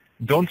fact,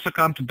 don't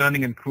succumb to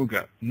Dunning and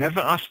Kruger. Never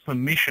ask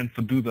permission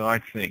to do the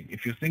right thing.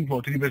 If you think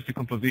volatility-based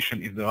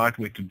decomposition is the right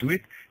way to do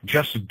it,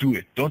 just do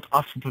it. Don't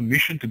ask for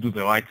permission to do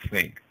the right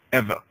thing,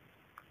 ever.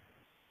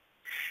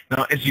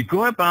 Now, as you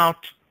go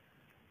about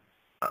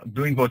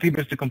doing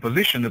volatility-based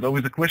decomposition, there's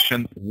always a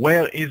question,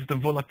 where is the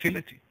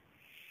volatility?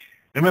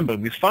 Remember,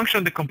 with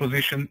functional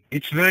decomposition,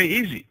 it's very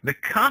easy. The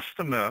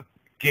customer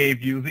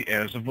gave you the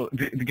areas of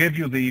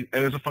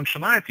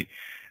functionality.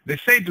 They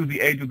say do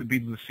the A, do the B,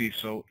 do the C,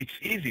 so it's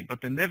easy,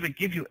 but they never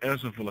give you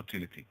areas of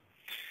volatility.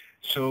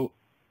 So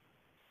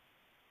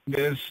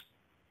there's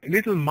a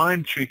little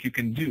mind trick you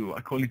can do. I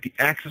call it the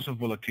axis of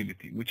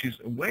volatility, which is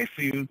a way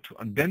for you to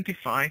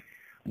identify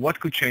what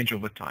could change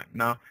over time.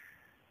 Now,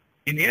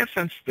 in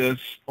essence,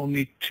 there's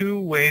only two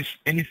ways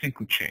anything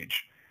could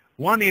change.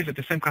 One is at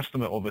the same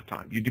customer over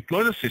time. You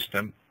deploy the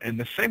system, and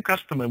the same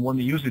customer want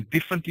to use it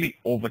differently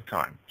over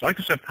time. So I like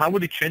to say, how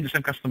would it change the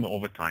same customer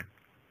over time?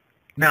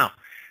 Now,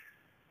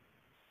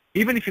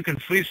 even if you can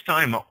freeze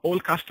time, are all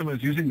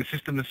customers using the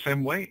system the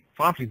same way?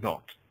 Probably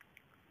not.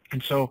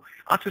 And so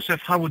ask yourself,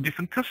 how would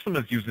different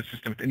customers use the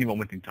system at any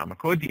moment in time? I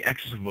call it the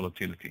axis of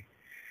volatility.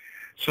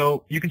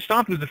 So you can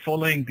start with the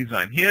following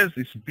design. Here's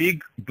this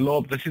big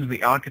blob. This is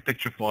the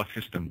architecture for our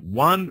system.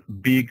 One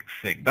big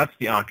thing. That's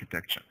the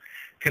architecture.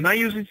 Can I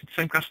use it at the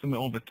same customer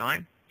all the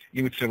time?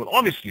 You would say, well,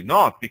 obviously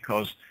not,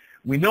 because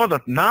we know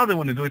that now they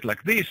want to do it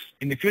like this.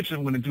 In the future,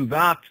 we're going to do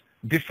that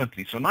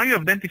differently. So now you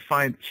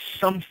identified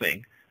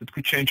something that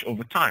could change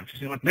over time. So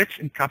you know what, let's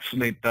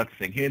encapsulate that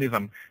thing. Here it is,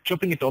 I'm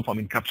chopping it off, I'm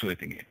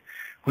encapsulating it.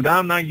 Could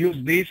I now use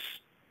this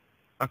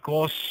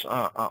across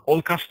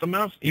all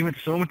customers, even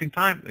at the moment in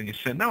time? And you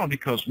say no,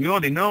 because we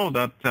already know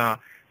that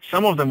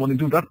some of them want to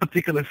do that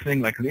particular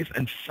thing like this,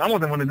 and some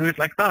of them want to do it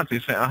like that. So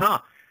you say,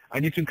 aha, I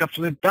need to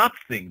encapsulate that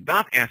thing,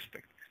 that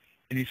aspect.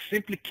 And you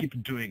simply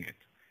keep doing it.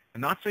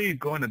 And that's how you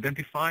go and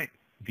identify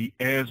the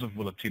areas of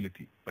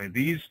volatility, by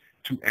these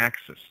two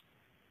axes.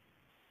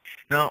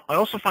 Now, I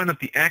also find that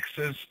the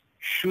axes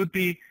should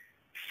be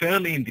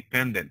fairly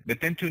independent. They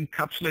tend to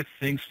encapsulate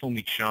things from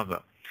each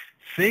other.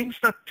 Things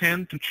that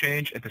tend to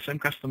change at the same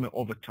customer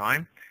over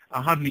time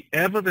are hardly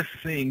ever the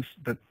things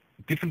that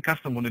different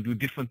customers want to do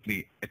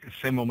differently at the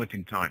same moment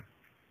in time.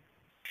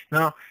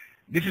 Now,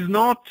 this is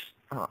not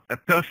a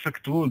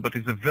perfect rule, but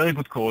it's a very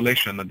good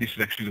correlation that this is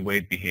actually the way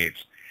it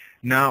behaves.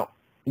 Now,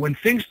 when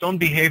things don't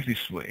behave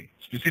this way,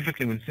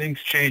 specifically when things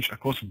change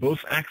across both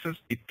axes,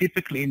 it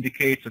typically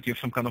indicates that you have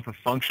some kind of a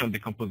functional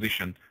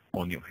decomposition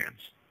on your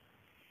hands.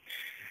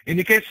 In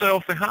the case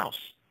of a house,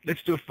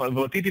 let's do a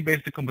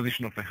volatility-based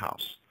decomposition of a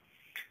house.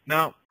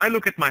 Now, I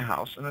look at my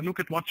house and I look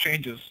at what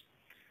changes,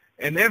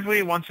 and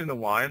every once in a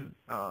while,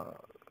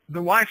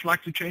 the wife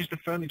likes to change the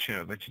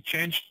furniture, that she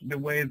changed the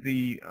way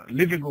the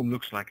living room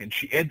looks like, and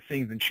she adds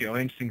things and she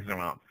arranges things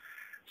around.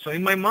 So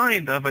in my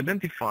mind, I've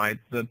identified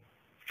that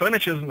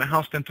furniture in my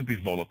house tend to be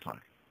volatile.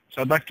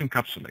 So I'd like to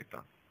encapsulate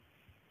that.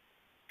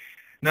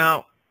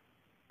 Now,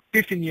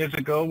 15 years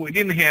ago, we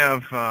didn't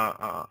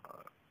have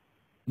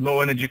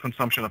low energy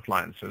consumption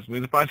appliances.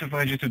 With the price of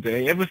energy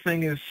today,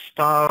 everything is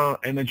star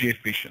energy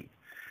efficient.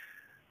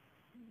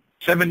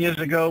 7 years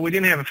ago, we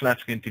didn't have a flat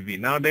screen TV.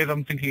 Nowadays,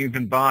 I'm thinking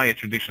even buy a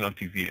traditional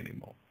TV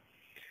anymore.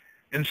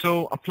 And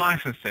so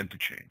appliances tend to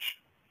change.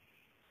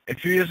 A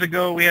few years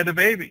ago, we had a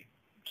baby.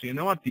 So you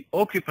know what? The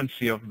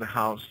occupancy of the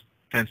house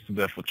tends to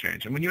therefore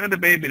change. And when you had a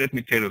baby, let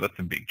me tell you, that's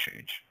a big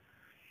change.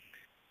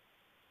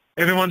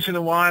 Every once in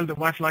a while, the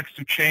wife likes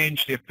to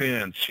change the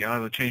appearance. She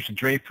either changes the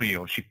drapery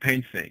or she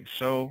paints things.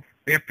 So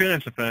the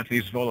appearance apparently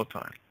is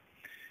volatile.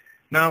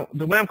 Now,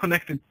 the way I'm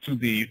connected to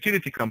the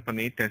utility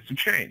company tends to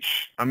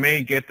change. I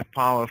may get the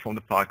power from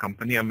the power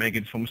company. I may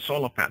get it from a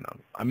solar panel.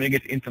 I may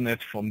get internet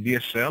from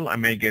DSL. I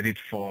may get it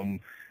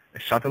from a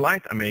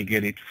satellite. I may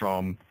get it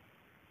from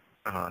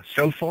a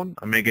cell phone.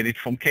 I may get it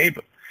from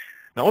cable.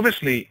 Now,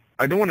 obviously,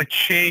 I don't want to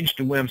change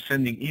the way I'm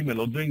sending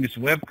email or doing this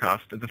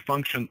webcast as a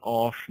function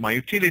of my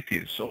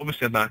utilities. So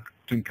obviously, I'd like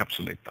to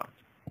encapsulate that.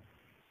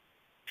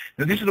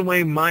 Now, this is the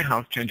way my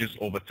house changes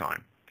over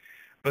time.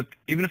 But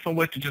even if I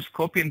were to just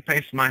copy and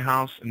paste my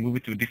house and move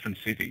it to a different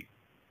city,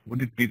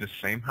 would it be the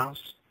same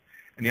house?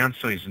 And the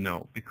answer is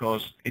no,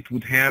 because it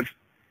would have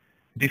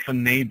different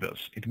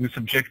neighbors. It would be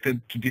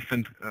subjected to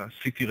different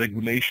city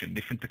regulation,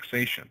 different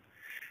taxation.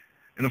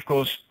 And of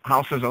course,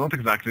 houses are not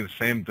exactly the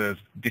same. They're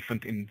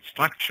different in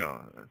structure,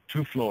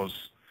 2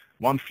 floors,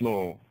 1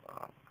 floor,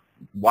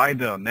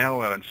 wider,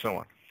 narrower, and so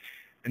on.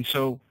 And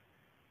so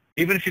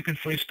even if you can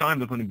freeze time,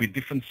 there are going to be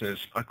differences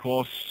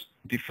across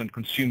different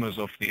consumers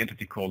of the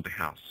entity called the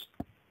house.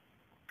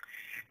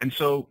 And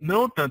so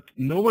note that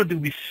nowhere do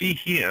we see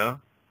here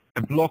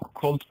a block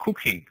called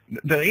cooking.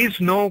 There is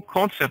no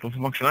concept of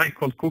functionality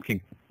called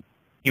cooking.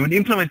 You would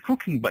implement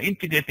cooking by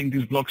integrating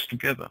these blocks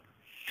together.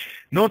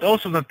 Note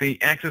also that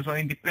the axes are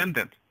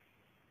independent.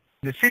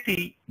 The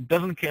city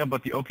doesn't care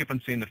about the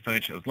occupancy and the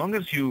furniture. As long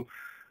as you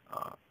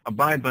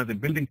abide by the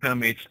building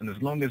permits and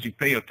as long as you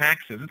pay your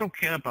taxes, they don't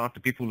care about the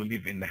people who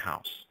live in the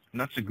house.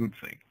 And that's a good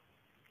thing.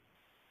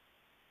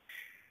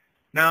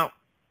 Now,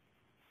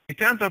 it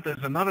turns out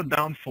there's another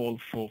downfall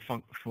for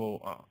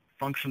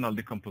functional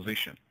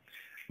decomposition.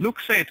 Look,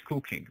 say at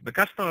cooking. The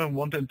customer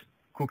wanted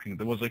cooking.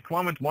 There was a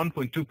requirement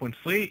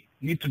 1.2.3,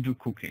 need to do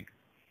cooking.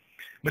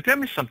 But tell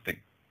me something.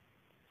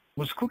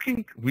 Was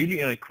cooking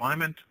really a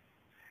requirement?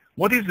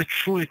 What is the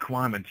true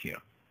requirement here?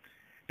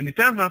 And it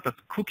turns out that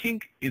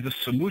cooking is a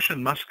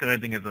solution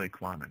masquerading as a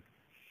requirement.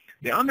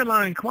 The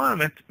underlying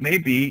requirement may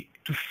be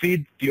to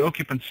feed the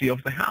occupancy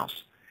of the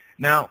house.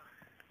 Now,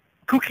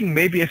 cooking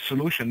may be a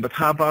solution, but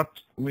how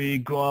about we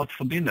go out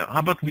for dinner? How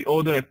about we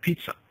order a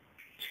pizza?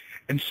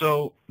 And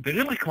so the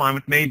real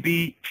requirement may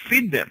be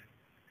feed them.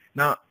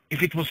 Now,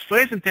 if it was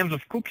phrased in terms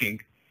of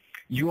cooking,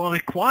 you are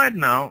required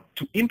now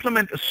to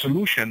implement a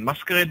solution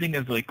masquerading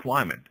as a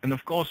requirement. And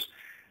of course,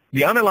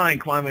 the underlying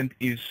requirement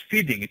is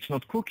feeding, it's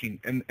not cooking.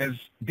 And as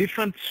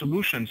different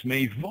solutions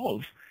may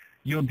evolve,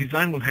 your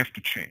design will have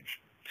to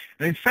change.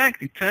 And in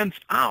fact, it turns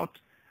out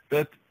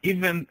that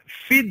even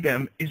feed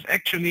them is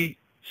actually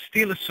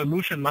still a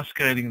solution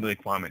masquerading the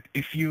requirement.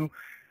 If you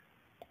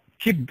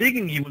keep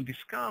digging, you will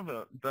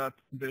discover that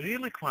the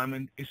real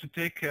requirement is to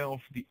take care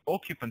of the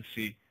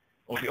occupancy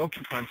or the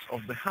occupants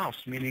of the house,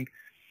 meaning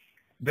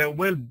their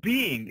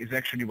well-being is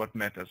actually what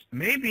matters.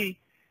 Maybe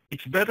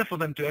it's better for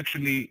them to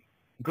actually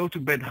go to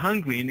bed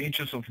hungry in the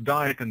interest of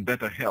diet and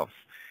better health.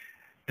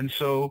 And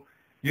so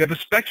you have a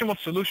spectrum of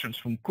solutions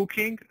from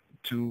cooking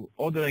to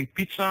ordering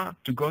pizza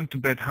to going to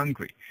bed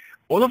hungry.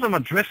 All of them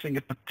addressing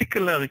a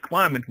particular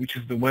requirement, which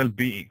is the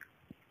well-being.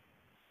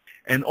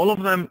 And all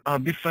of them are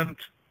different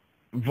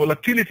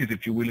volatilities,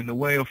 if you will, in the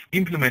way of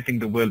implementing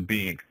the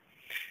well-being.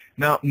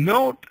 Now,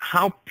 note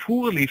how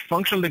poorly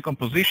functional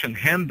decomposition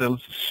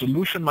handles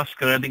solution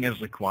masquerading as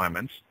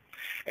requirements,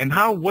 and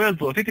how well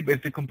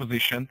volatility-based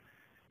decomposition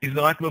is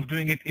the right way of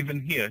doing it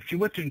even here. If you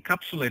were to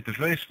encapsulate the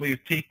various way you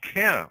take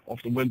care of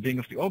the well-being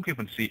of the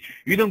occupancy,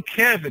 you don't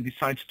care if it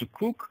decides to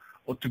cook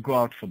or to go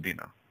out for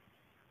dinner.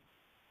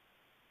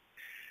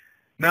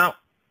 Now,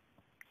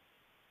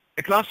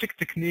 a classic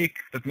technique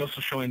that we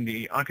also show in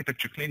the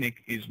architecture clinic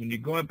is when you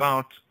go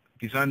about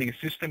designing a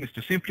system is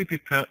to simply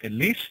prepare a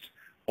list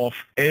of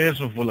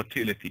areas of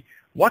volatility.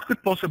 What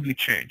could possibly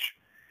change?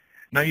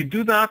 Now you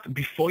do that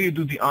before you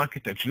do the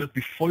architecture,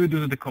 before you do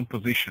the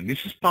decomposition.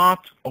 This is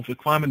part of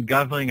requirement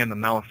gathering and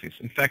analysis.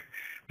 In fact,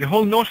 the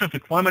whole notion of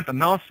requirement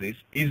analysis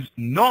is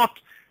not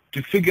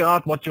to figure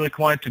out what you're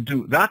required to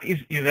do. That is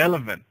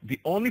irrelevant. The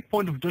only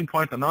point of doing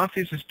requirement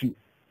analysis is to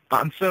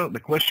answer the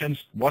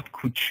questions, what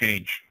could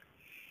change?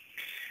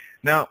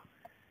 Now,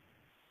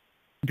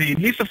 the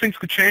list of things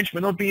could change may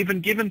not be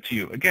even given to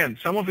you. Again,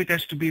 some of it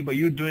has to be by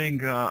you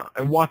doing a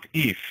what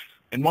if,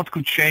 and what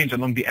could change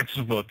along the axis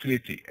of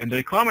volatility. And the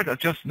requirements are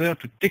just there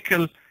to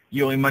tickle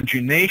your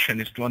imagination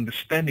is to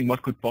understanding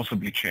what could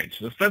possibly change.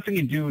 So the first thing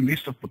you do,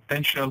 list of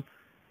potential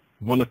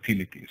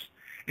volatilities.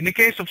 In the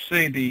case of,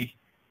 say, the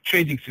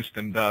trading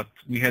system that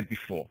we had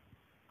before,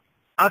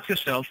 ask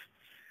yourself,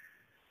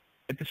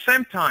 at the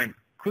same time,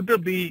 could there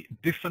be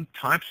different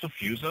types of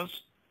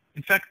users?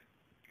 In fact,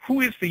 who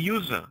is the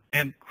user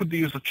and could the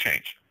user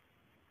change?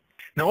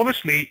 Now,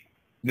 obviously,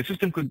 the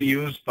system could be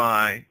used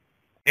by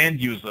end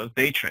users,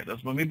 day traders,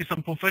 but maybe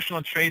some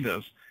professional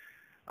traders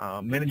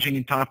managing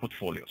entire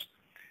portfolios.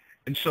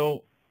 And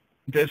so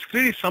there's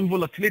clearly some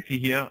volatility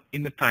here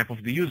in the type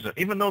of the user.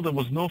 Even though there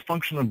was no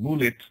functional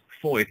bullet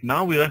for it,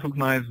 now we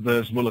recognize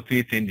there's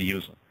volatility in the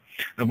user.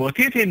 The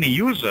volatility in the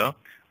user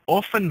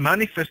often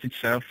manifests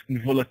itself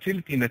in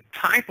volatility in the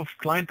type of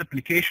client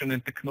application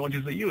and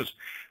technologies they use.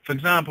 For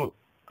example,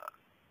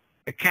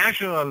 a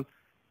casual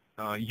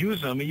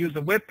user may use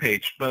a web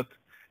page, but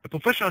a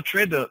professional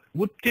trader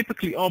would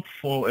typically opt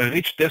for a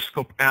rich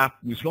desktop app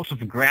with lots of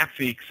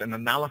graphics and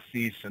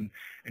analysis and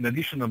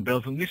additional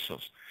bells and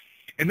whistles.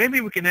 And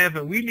maybe we can have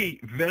a really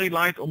very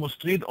light,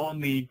 almost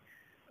read-only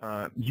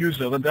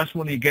user that just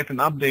want to get an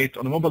update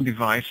on a mobile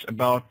device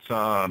about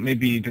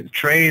maybe the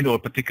trade or a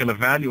particular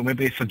value, or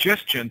maybe a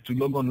suggestion to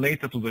log on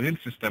later to the real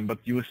system, but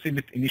you receive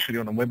it initially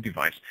on a web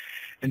device.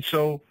 And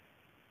so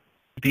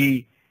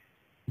the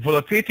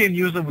volatility in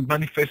user would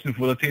manifest in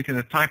volatility in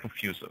the type of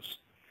users.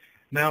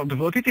 Now, the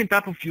volatility in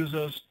type of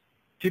users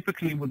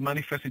typically would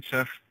manifest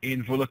itself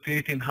in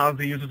volatility in how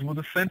the users would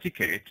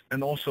authenticate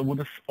and also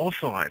would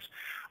authorize.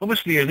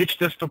 Obviously, a rich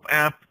desktop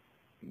app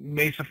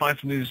may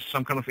suffice with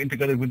some kind of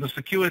integrated Windows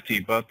security,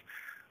 but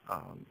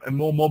a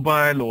more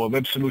mobile or a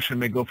web solution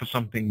may go for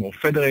something more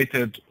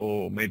federated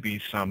or maybe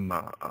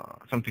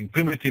something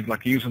primitive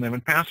like a username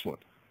and password.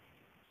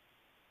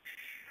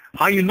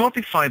 How you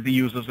notify the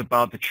users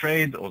about the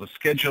trade or the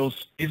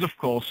schedules is, of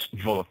course,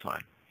 volatile.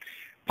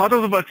 Part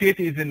of the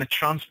volatility is in the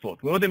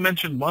transport. We already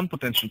mentioned one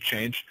potential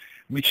change,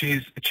 which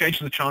is a change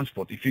in the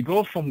transport. If you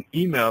go from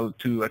email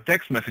to a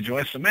text message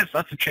or SMS,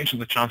 that's a change in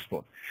the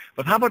transport.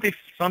 But how about if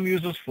some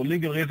users, for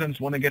legal reasons,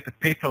 want to get a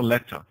paper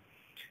letter?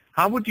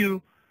 How would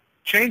you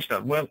change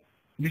that? Well,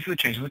 this is a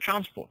change in the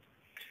transport.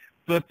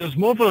 But there's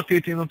more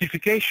volatility in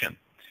notification.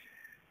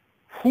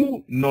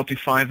 Who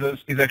notifies us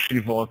is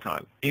actually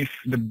volatile. If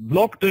the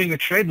block doing a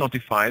trade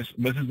notifies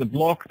versus the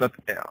block that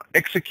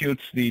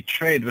executes the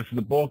trade versus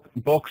the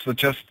box that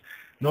just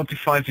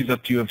notifies you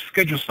that you have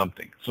scheduled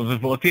something. So there's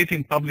volatility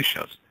in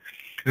publishers.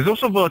 There's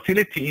also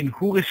volatility in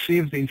who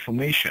receives the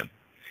information.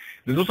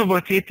 There's also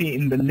volatility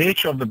in the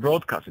nature of the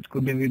broadcast. It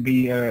could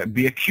be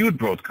a queued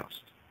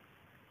broadcast.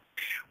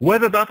 Where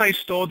the data is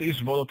stored is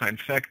volatile. In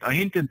fact, I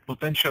hinted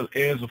potential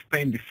areas of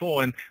pain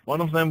before, and one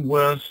of them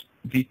was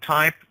the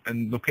type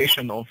and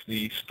location of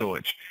the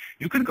storage.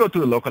 You could go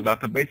to a local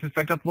database. In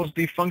fact, that was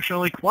the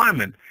functional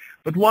requirement.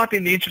 But what,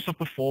 in the interest of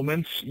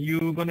performance,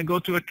 you're going to go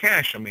to a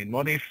cache? I mean,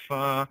 what if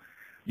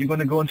you're going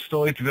to go and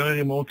store it very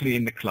remotely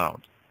in the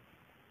cloud?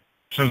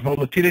 So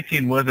volatility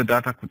in where the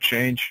data could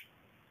change,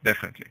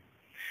 definitely.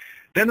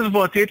 Then there's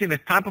volatility in the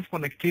type of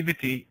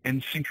connectivity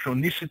and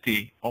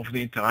synchronicity of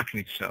the interaction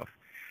itself.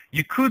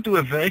 You could do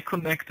a very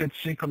connected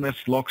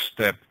synchronous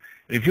lockstep,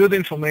 review the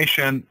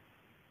information,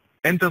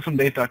 enter some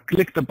data,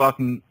 click the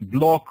button,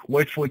 block,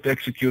 wait for it to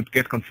execute,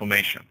 get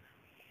confirmation.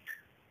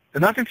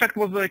 And that, in fact,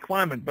 was the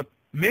requirement. But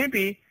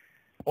maybe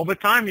over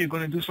time you're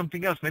going to do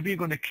something else. Maybe you're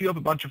going to queue up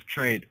a bunch of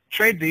trade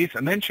this,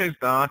 and then chase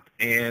that,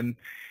 and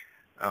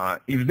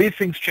if these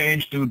things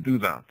change, do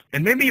that.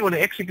 And maybe you want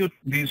to execute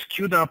these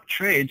queued up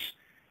trades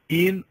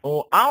in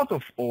or out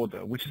of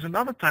order, which is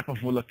another type of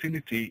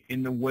volatility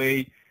in the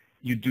way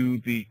you do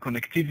the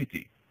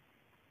connectivity.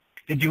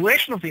 The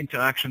duration of the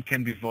interaction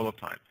can be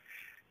volatile.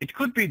 It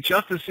could be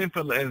just as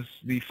simple as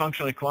the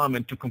functional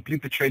requirement to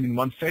complete the trade in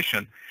one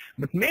session,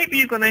 but maybe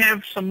you're going to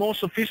have some more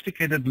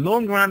sophisticated,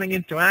 long-running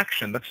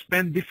interaction that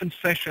span different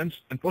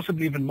sessions and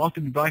possibly even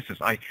multi-devices.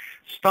 I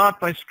start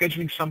by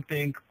scheduling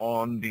something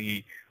on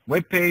the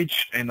web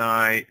page, and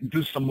I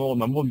do some more on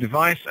my mobile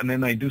device, and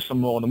then I do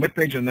some more on the web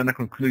page, and then I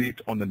conclude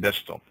it on the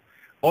desktop.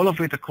 All of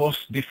it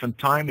across different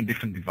time and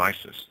different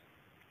devices.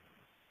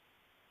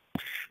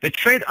 The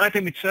trade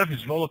item itself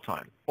is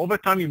volatile. Over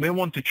time, you may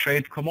want to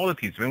trade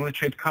commodities. You may want to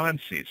trade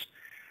currencies.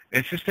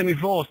 As system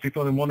evolves,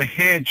 people may want to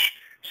hedge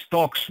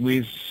stocks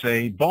with,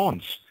 say,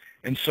 bonds.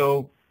 And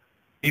so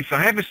if I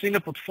have a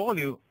single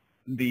portfolio,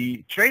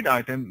 the trade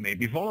item may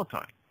be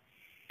volatile.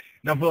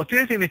 Now,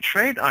 volatility in a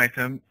trade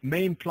item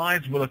may imply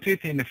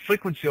volatility in the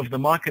frequency of the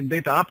market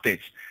data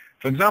updates.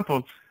 For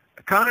example,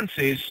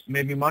 currencies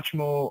may be much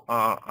more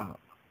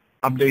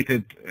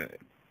updated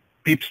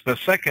pips per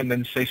second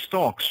than, say,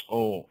 stocks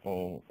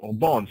or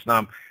bonds.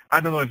 Now, I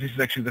don't know if this is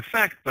actually the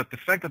fact, but the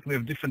fact that we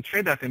have different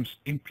trade items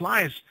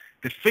implies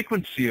the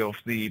frequency of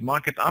the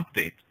market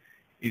update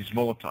is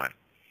volatile.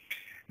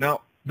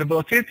 Now, the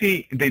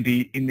volatility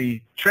in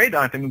the trade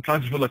item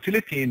implies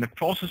volatility in the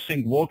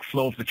processing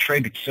workflow of the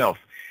trade itself.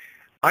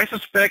 I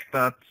suspect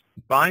that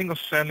buying or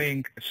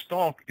selling a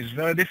stock is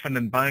very different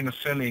than buying or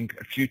selling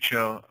a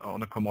future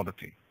on a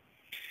commodity.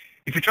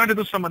 If you try to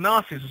do some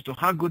analysis as to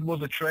how good was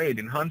the trade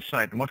in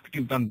hindsight and what could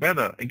you have done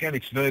better, again,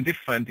 it's very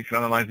different if you're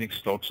analyzing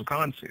stocks or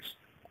currencies.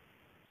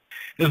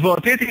 There's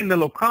volatility in the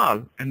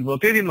locale, and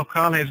volatility in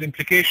locale has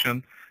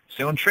implication,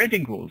 say, on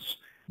trading rules.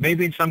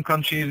 Maybe in some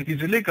countries it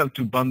is illegal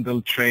to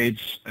bundle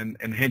trades and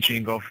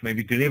hedging of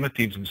maybe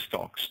derivatives in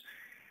stocks.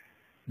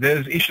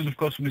 There's issues, of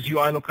course, with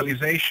UI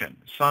localization.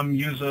 Some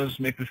users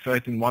may prefer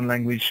it in one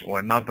language or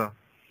another.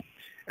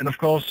 And of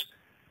course,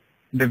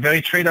 the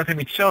very trade item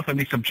itself may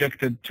be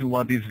subjected to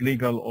what is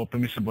legal or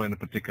permissible in a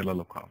particular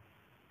locale.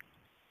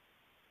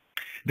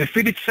 The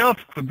feed itself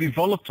could be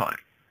volatile.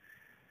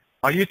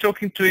 Are you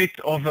talking to it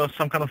over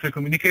some kind of a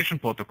communication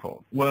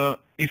protocol? Well,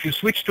 if you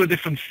switch to a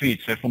different feed,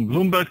 say from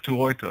Bloomberg to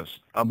Reuters,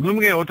 are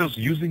Bloomberg and Reuters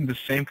using the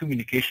same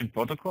communication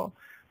protocol?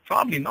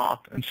 Probably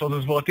not. And so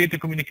there's volatility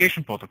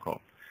communication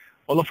protocol.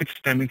 All of it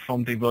stemming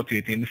from the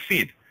volatility in the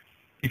feed.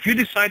 If you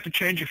decide to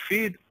change a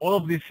feed, all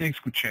of these things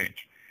could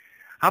change.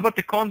 How about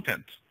the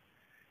content?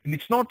 And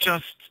it's not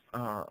just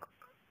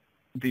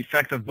the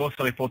fact that both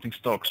are reporting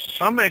stocks.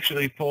 Some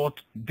actually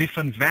report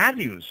different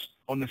values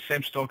on the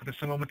same stock at the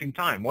same moment in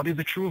time. What is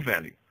the true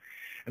value?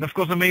 And of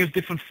course, they may use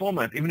different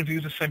format, even if you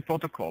use the same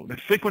protocol. The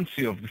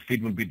frequency of the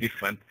feed will be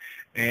different,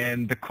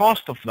 and the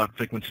cost of that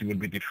frequency will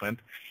be different.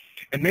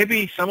 And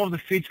maybe some of the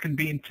feeds can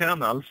be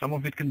internal, some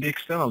of it can be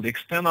external. The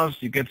externals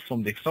you get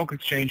from the stock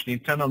exchange, the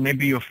internal,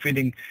 maybe you're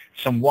feeding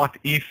some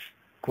what-if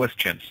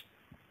questions,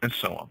 and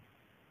so on.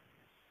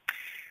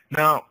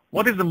 Now,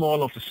 what is the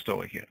moral of the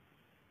story here?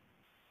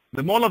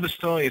 The moral of the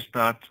story is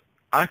that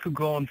I could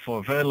go on for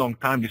a very long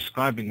time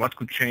describing what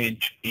could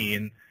change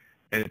in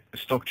a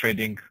stock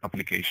trading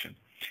application.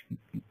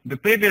 The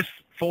previous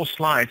 4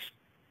 slides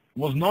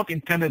was not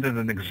intended as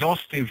an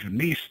exhaustive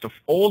list of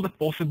all the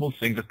possible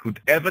things that could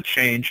ever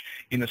change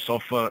in a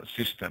software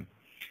system.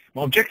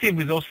 My objective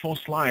with those 4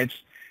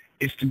 slides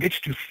is to get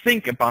you to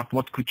think about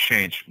what could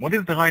change. What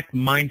is the right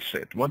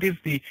mindset? What is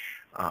the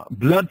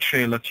blood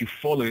trail that you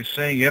follow? You're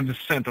saying you have the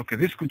sense, okay,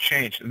 this could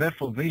change,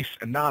 therefore this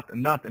and that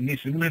and that and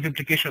this. We will have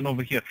implication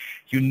over here.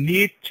 You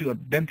need to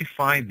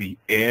identify the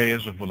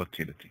areas of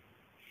volatility.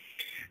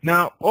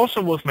 Now,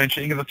 also worth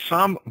mentioning is that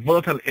some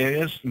volatile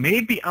areas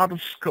may be out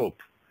of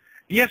scope.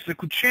 Yes, they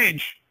could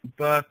change,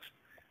 but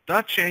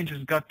that change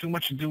has got too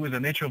much to do with the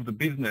nature of the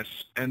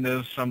business, and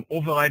there's some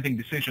overriding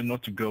decision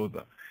not to go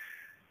there.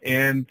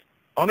 And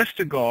honest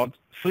to God,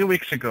 3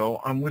 weeks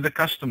ago, I'm with a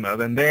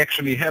customer, and they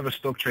actually have a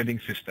stock trading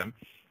system,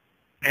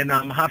 and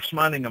I'm half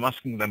smiling, I'm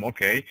asking them,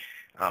 okay,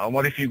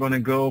 what if you're going to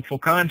go for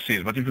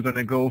currencies? What if you're going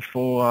to go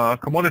for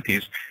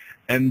commodities?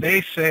 And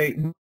they say,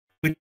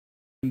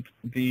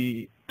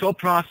 the top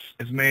brass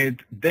has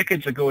made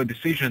decades ago a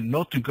decision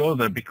not to go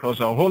there because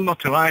our whole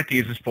notoriety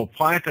is this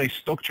proprietary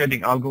stock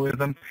trading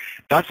algorithm.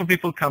 That's why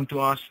people come to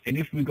us, and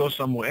if we go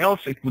somewhere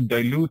else, it would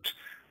dilute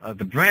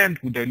the brand,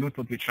 would dilute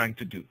what we're trying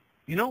to do.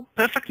 You know,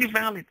 perfectly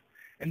valid.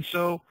 And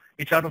so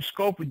it's out of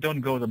scope, we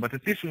don't go there, but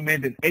at least we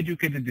made an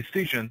educated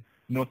decision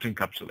not to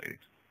encapsulate it.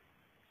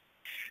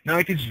 Now,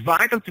 it is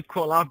vital to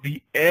call out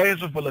the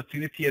areas of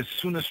volatility as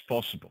soon as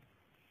possible.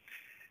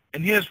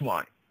 And here's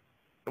why.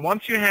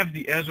 Once you have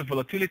the areas of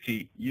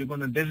volatility, you're going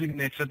to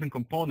designate certain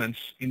components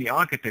in the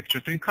architecture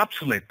to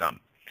encapsulate them.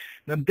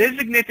 Now,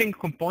 designating a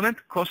component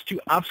costs you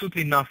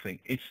absolutely nothing.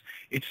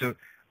 It's a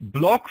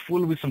block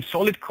full with some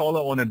solid color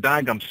on a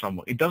diagram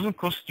somewhere. It doesn't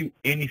cost you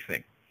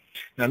anything.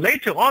 Now,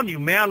 later on, you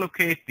may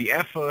allocate the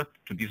effort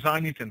to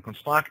design it and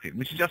construct it,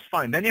 which is just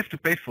fine. Then you have to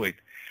pay for it.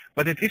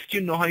 But at least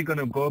you know how you're going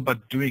to go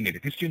about doing it.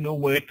 At least you know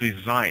where it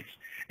resides.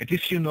 At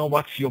least you know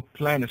what's your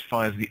plan as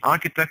far as the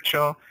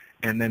architecture,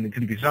 and then the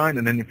design,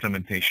 and then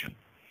implementation.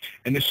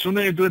 And the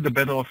sooner you do it, the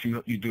better off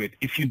you do it.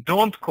 If you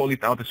don't call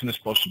it out as soon as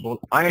possible,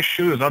 I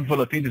assure you that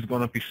volatility is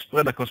going to be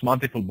spread across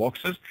multiple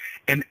boxes,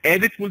 and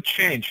as it will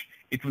change,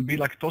 it will be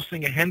like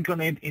tossing a hand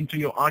grenade into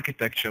your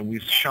architecture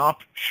with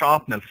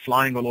shrapnel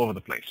flying all over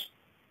the place.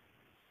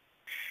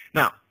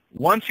 Now,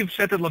 once you've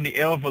settled on the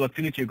area of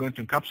volatility, you're going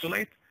to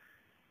encapsulate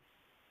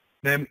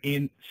them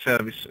in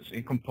services,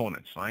 in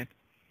components, right?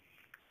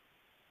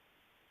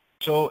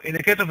 So in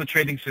the case of a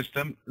trading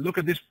system, look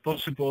at this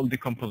possible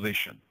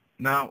decomposition.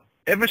 Now,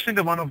 every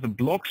single one of the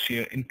blocks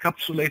here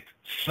encapsulate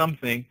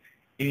something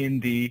in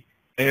the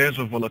areas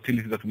of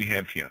volatility that we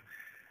have here.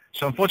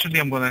 So unfortunately,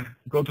 I'm going to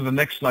go to the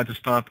next slide to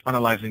start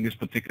analyzing this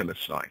particular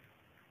slide.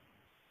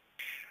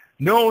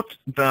 Note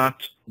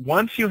that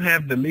once you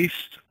have the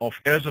list of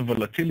areas of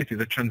volatility,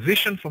 the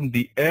transition from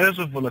the areas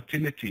of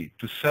volatility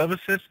to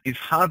services is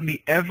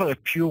hardly ever a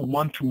pure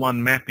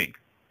one-to-one mapping.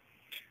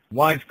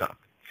 Why is that?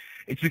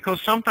 It's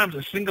because sometimes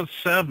a single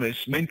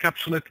service may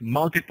encapsulate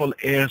multiple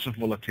areas of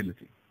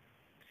volatility.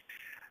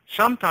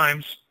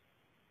 Sometimes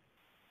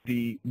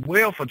the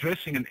way of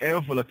addressing an area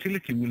of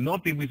volatility will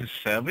not be with a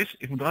service,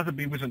 it would rather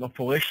be with an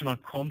operational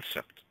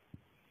concept.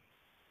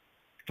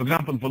 For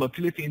example,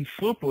 volatility in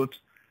throughput,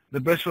 the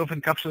best way of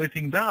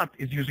encapsulating that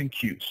is using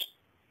queues.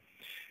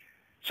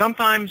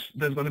 Sometimes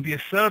there's going to be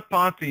a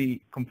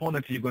third-party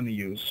component you're going to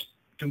use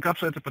to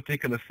encapsulate a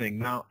particular thing.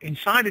 Now,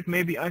 inside it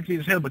may be ugly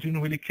as hell, but you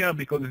don't really care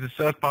because it's a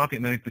third party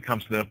and then it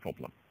becomes their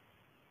problem.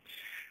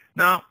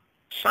 Now,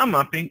 Some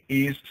mapping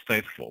is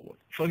straightforward.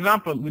 For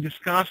example, we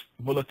discussed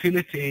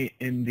volatility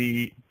in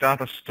the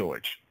data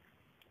storage.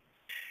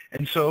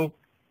 And so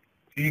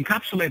you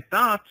encapsulate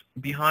that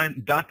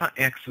behind data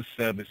access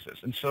services.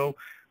 And so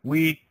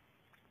we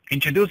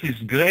introduce this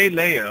gray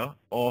layer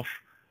of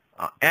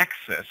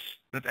access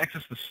that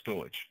access the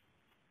storage.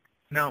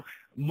 Now,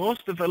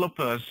 most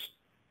developers,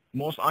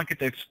 most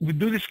architects, we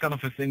do this kind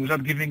of a thing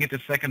without giving it a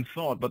second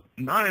thought, but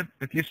now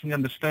at least we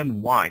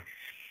understand why.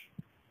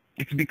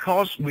 It's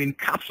because we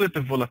encapsulate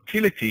the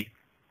volatility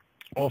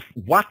of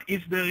what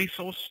is the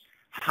resource,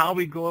 how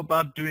we go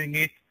about doing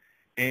it,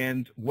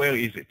 and where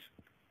is it.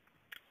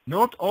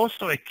 Note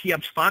also a key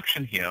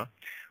abstraction here.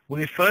 We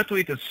refer to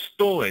it as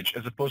storage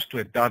as opposed to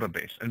a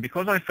database. And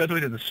because I refer to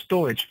it as a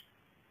storage,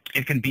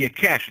 it can be a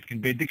cache, it can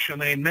be a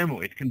dictionary in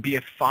memory, it can be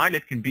a file,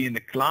 it can be in the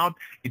cloud,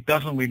 it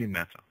doesn't really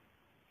matter.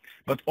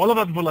 But all of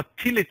that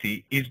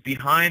volatility is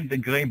behind the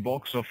gray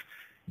box of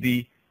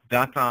the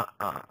data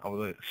or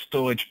the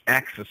storage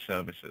access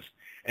services.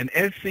 And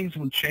as things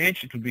will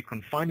change, it will be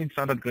confined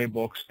inside that gray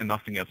box and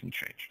nothing else will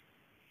change.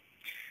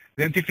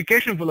 The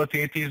notification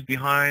volatility is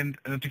behind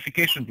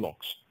notification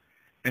blocks.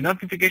 A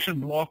notification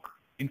block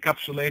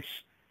encapsulates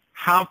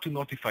how to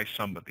notify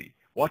somebody,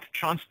 what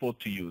transport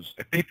to use,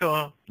 a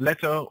paper,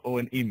 letter, or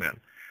an email.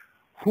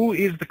 Who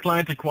is the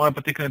client require a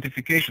particular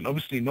notification?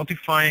 Obviously,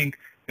 notifying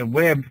a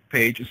web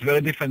page is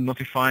very different than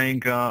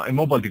notifying a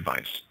mobile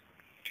device.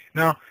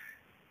 Now,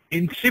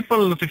 in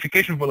simple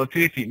notification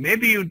volatility,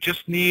 maybe you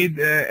just need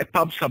a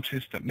pub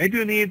subsystem. Maybe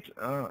you need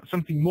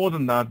something more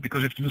than that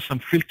because you have to do some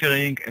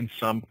filtering and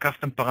some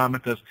custom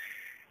parameters.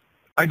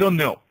 I don't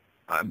know,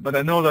 but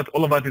I know that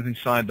all of that is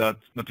inside that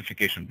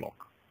notification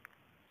block.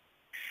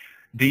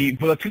 The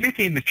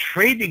volatility in the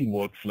trading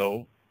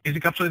workflow is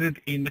encapsulated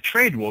in the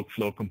trade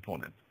workflow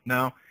component.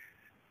 Now,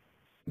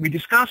 we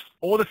discussed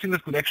all the things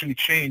that could actually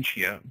change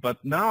here,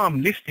 but now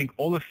I'm listing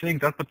all the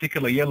things that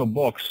particular yellow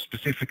box,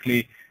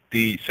 specifically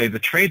the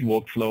trade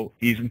workflow,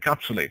 is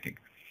encapsulating.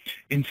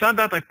 Inside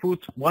that, I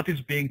put what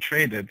is being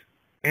traded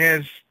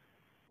as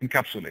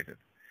encapsulated.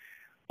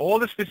 All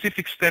the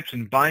specific steps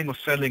in buying or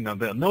selling are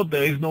there. Note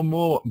there is no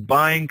more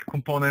buying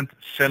component,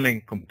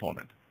 selling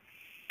component.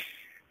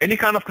 Any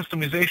kind of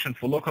customization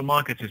for local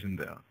markets is in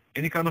there.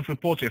 Any kind of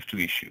reports you have to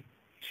issue.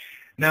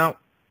 Now,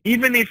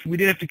 even if we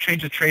didn't have to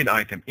change the trade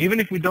item, even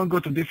if we don't go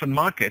to different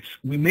markets,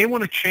 we may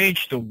want to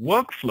change the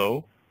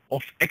workflow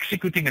of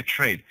executing a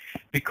trade,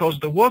 because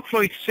the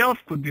workflow itself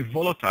could be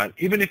volatile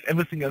even if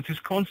everything else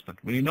is constant.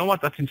 Well, you know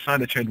what? That's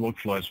inside the trade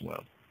workflow as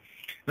well.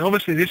 And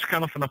obviously, this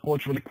kind of an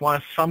approach will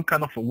require some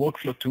kind of a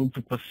workflow tool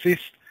to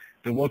persist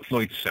the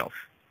workflow itself.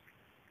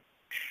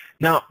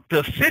 Now,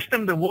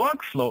 persisting the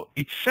workflow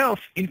itself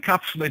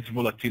encapsulates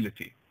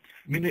volatility.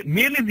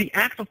 Merely the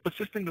act of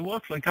persisting the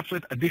workflow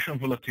encapsulates additional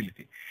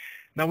volatility.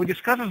 Now, we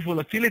discussed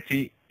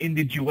volatility in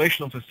the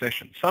duration of the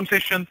session. Some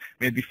sessions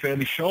may be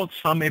fairly short,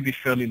 some may be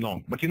fairly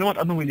long. But you know what?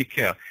 I don't really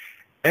care.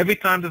 Every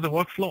time there's a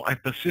workflow, I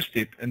persist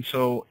it. And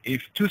so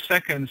if 2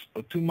 seconds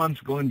or 2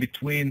 months go in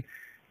between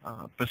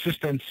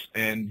persistence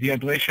and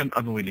dehydration,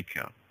 I don't really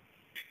care.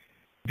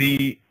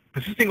 The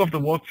persisting of the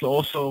workflow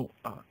also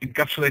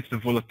encapsulates the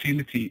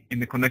volatility in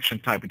the connection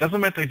type. It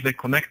doesn't matter if they're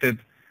connected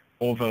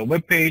over a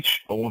web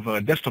page or over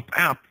a desktop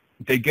app,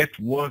 they get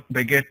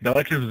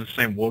directly to the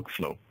same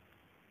workflow.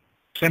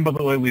 Same, by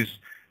the way, with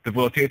the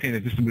volatility in a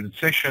distributed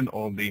session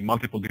or the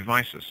multiple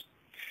devices.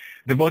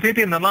 The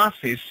volatility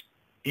analysis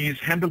is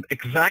handled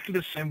exactly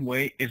the same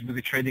way as with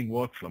the trading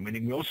workflow,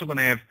 meaning we're also going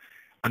to have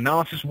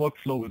analysis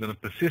workflow, we're going to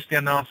persist the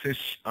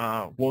analysis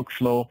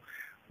workflow,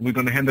 we're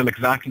going to handle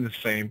exactly the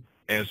same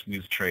as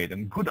with trade.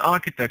 And good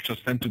architectures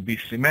tend to be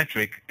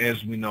symmetric,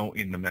 as we know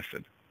in the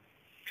method.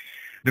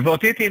 The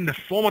volatility in the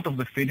format of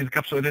the feed is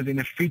encapsulated in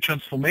a feed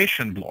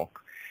transformation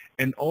block,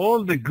 and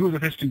all the good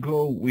that has to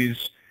go with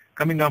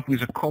coming up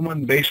with a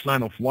common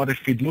baseline of what a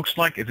feed looks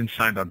like is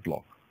inside that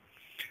block.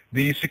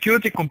 The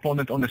security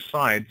component on the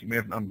side,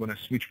 I'm going to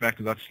switch back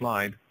to that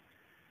slide.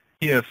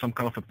 Here's some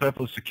kind of a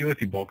purple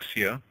security box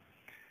here.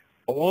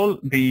 All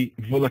the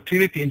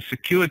volatility and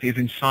security is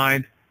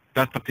inside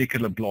that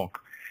particular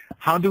block.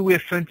 How do we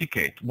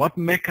authenticate? What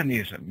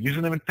mechanism?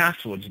 Username and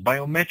passwords,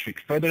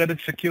 biometrics, federated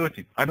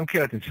security. I don't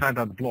care, it's inside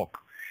that block.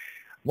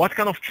 What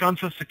kind of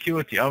transfer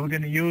security? Are we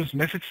going to use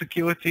message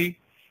security?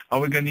 Are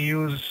we going to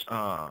use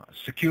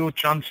secure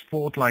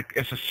transport like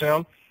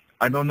SSL?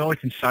 I don't know,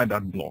 it's inside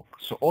that block.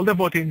 So all the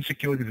volatility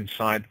security is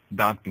inside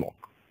that block.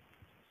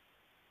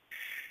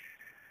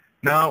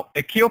 Now,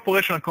 a key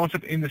operational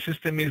concept in the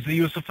system is the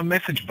use of a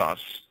message bus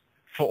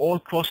for all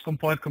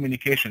cross-component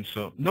communication.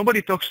 So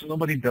nobody talks to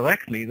nobody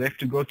directly. They have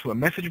to go to a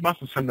message bus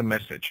and send a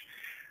message.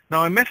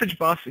 Now, a message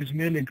bus is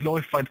merely a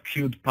glorified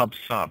queued pub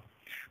sub.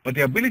 But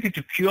the ability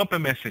to queue up a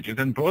message and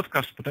then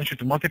broadcast potentially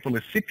to multiple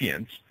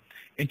recipients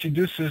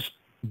introduces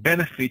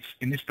benefits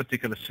in this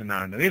particular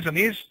scenario. The reason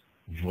is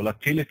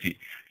volatility.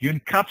 You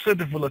encapsulate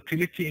the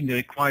volatility in the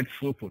required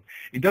throughput.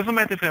 It doesn't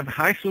matter if you have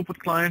high throughput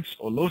clients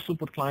or low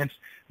throughput clients,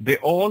 they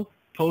all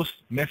post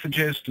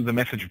messages to the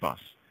message bus.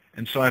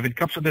 And so I've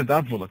encapsulated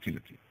that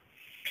volatility.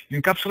 You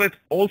encapsulate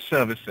all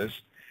services,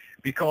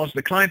 because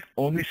the client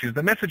only sees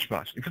the message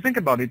bus. If you think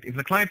about it, if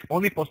the client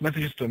only posts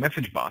messages to a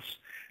message bus,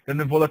 then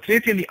the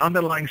volatility in the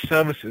underlying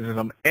services, as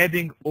I'm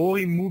adding or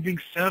removing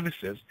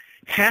services,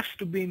 has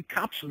to be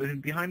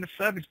encapsulated behind the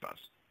service bus.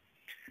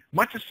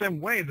 Much the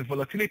same way, the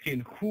volatility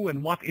in who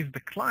and what is the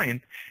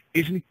client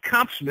is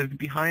encapsulated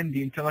behind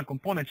the internal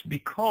components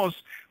because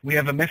we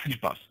have a message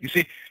bus. You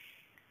see,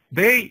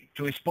 they,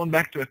 to respond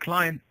back to a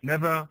client,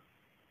 never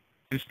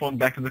respond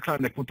back to the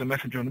client. They put the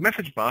message on the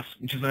message bus,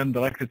 which is then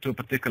directed to a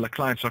particular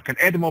client. So I can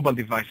add a mobile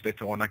device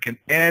later on. I can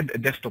add a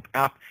desktop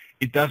app.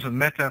 It doesn't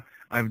matter.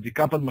 I've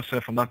decoupled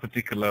myself from that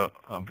particular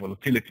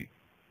volatility.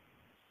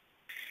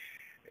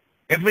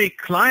 Every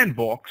client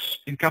box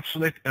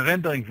encapsulates a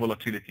rendering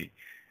volatility.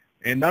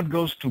 And that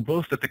goes to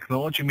both the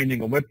technology,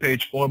 meaning a web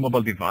page or a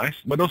mobile device,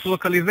 but also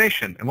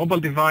localization. A mobile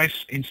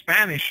device in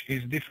Spanish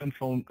is different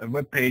from a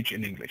web page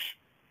in English.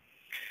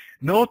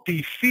 Note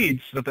the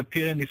feeds that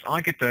appear in this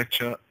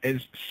architecture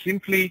as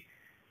simply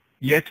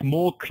yet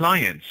more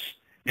clients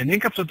and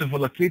encapsulate the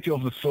volatility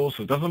of the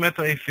sources. Doesn't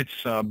matter if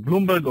it's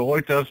Bloomberg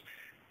or Reuters,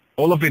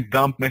 all of it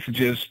dump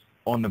messages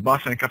on the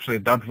bus and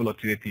encapsulate that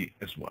volatility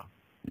as well.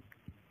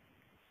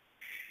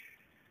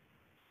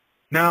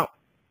 Now,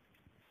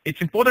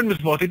 it's important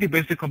with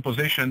volatility-based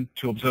decomposition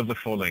to observe the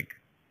following.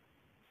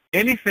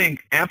 Anything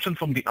absent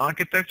from the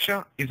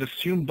architecture is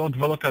assumed not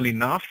volatile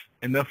enough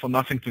and therefore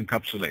nothing to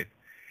encapsulate.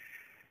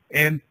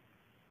 And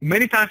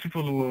many times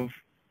people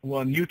who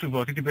are new to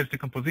volatility-based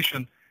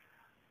decomposition,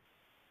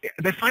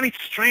 they find it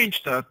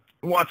strange that,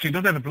 what, so you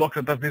don't have a block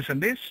that does this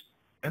and this?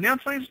 And the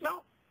answer is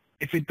no.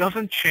 If it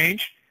doesn't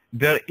change,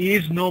 there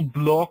is no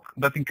block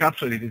that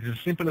encapsulates it. It's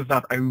as simple as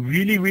that. I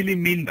really, really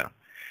mean that.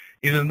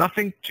 It has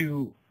nothing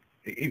to,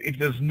 if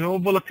there's no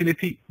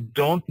volatility,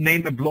 don't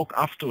name a block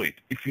after it.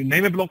 If you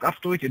name a block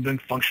after it, you're doing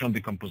functional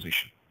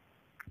decomposition.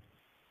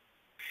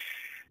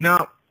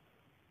 Now,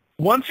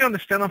 once you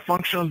understand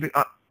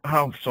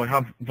how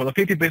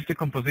volatility-based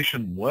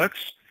decomposition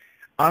works,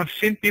 I've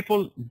seen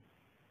people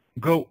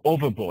go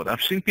overboard.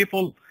 I've seen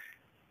people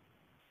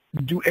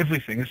do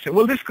everything and say,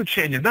 well, this could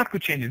change, and that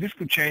could change, and this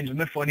could change, and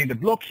therefore I need a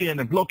block here, and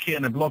a block here,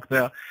 and a block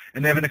there,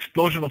 and have an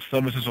explosion of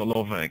services all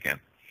over again.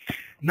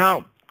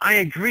 Now, I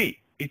agree,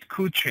 it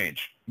could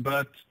change,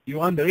 but you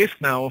run the risk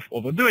now of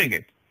overdoing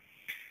it.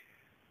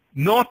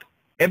 Not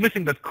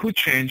everything that could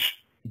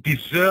change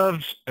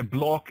deserves a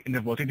block in the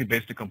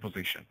volatility-based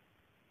decomposition.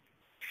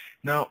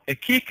 Now, a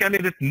key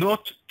candidate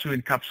not to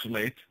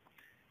encapsulate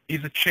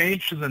is a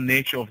change to the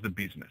nature of the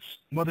business.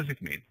 What does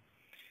it mean?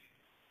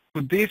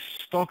 Could this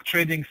stock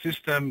trading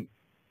system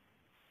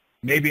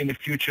maybe in the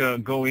future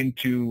go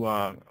into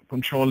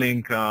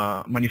controlling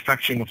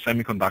manufacturing of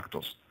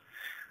semiconductors?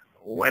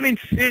 Well, in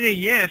theory,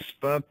 yes,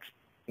 but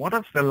what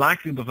is the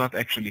likelihood of that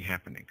actually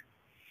happening?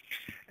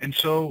 And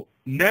so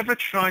never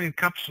try and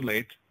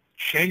encapsulate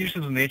changes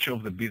in the nature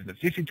of the business.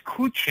 Yes, it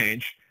could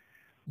change,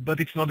 but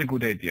it's not a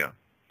good idea.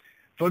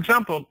 For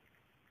example,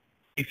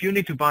 if you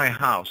need to buy a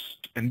house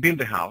and build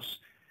a house,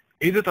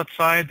 is it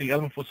outside the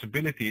realm of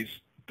possibilities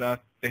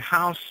that the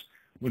house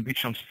will be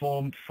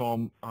transformed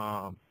from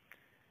a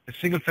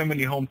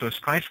single-family home to a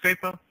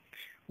skyscraper?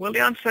 Well, the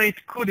answer,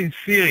 it could in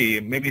theory.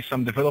 Maybe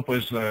some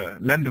developers,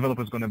 land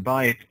developers, going to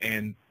buy it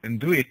and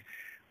do it,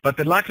 but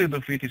the likelihood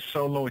of it is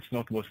so low it's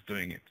not worth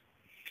doing it.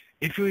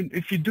 If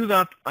you do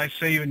that, I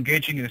say you're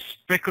engaging in a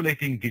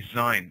speculating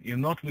design. You're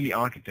not really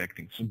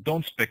architecting, so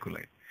don't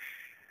speculate.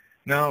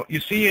 Now, you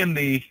see in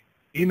the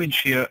image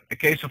here a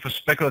case of a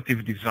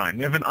speculative design.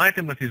 We have an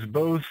item that is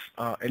both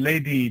a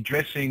lady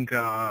dressing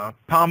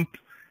pump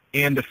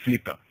and a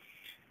flipper.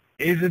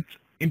 Is it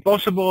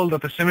impossible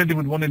that a somebody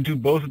would want to do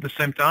both at the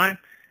same time?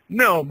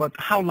 No, but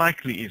how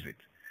likely is it?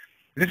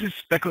 This is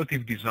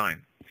speculative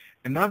design.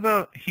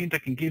 Another hint I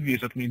can give you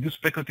is that when you do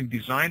speculative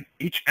design,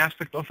 each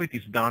aspect of it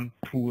is done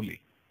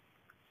poorly.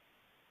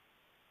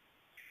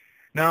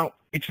 Now,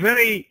 it's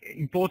very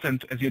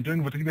important as you're doing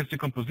volatility-based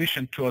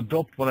decomposition to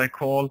adopt what I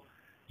call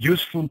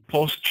useful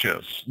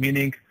postures,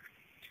 meaning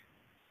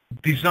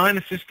design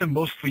a system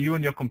both for you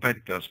and your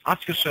competitors.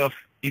 Ask yourself,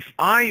 if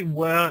I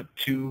were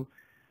to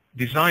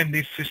design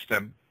this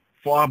system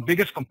for our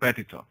biggest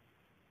competitor,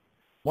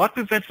 what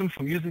prevents them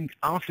from using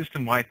our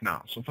system right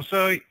now? So for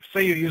say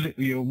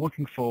you're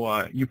working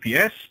for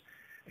UPS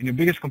and your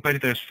biggest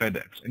competitor is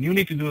FedEx, and you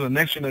need to do the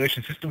next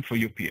generation system for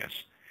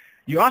UPS.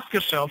 You ask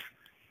yourself,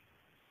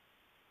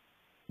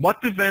 what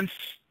prevents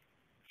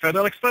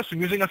Federal Express from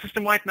using our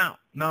system right now?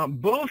 Now,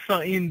 both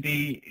are in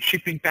the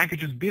shipping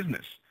packages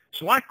business,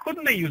 so why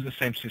couldn't they use the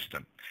same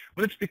system?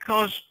 Well, it's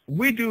because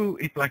we do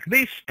it like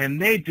this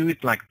and they do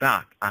it like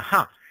that.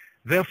 Aha.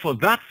 Therefore,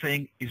 that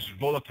thing is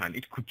volatile.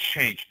 It could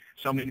change.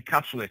 So I'm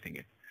encapsulating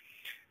it.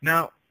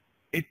 Now,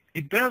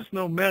 it bears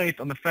no merit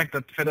on the fact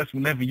that FedEx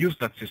will never use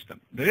that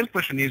system. The real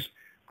question is,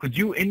 could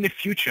you in the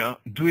future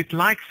do it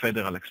like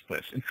Federal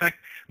Express? In fact,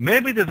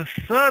 maybe there's a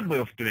third way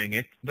of doing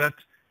it that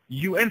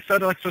you and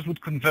Federal Express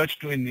would converge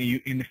to in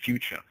the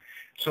future.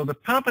 So the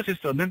purpose is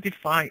to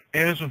identify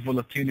areas of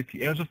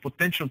volatility, areas of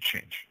potential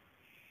change.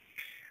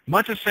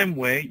 Much the same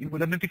way, you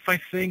would identify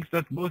things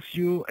that both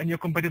you and your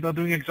competitor are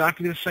doing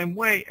exactly the same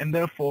way, and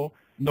therefore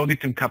no need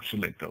to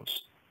encapsulate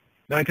those.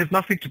 Now, it has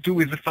nothing to do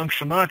with the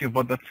functionality of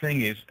what that thing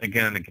is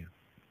again and again.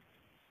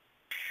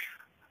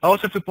 I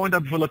also have to point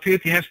out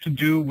volatility has to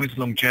do with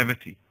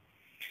longevity.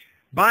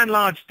 By and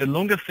large, the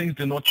longer things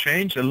do not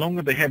change, the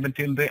longer they have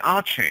until they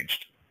are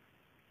changed.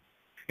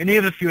 And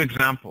here's a few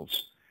examples.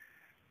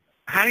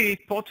 Harry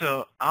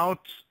Potter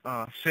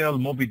outsell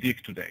Moby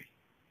Dick today.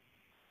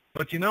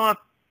 But you know what?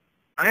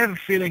 I have a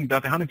feeling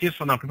that 100 years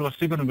from now, people are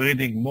still going to be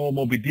reading more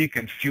Moby Dick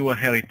and fewer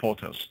Harry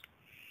Potters.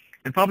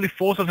 And probably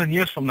 4,000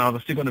 years from now,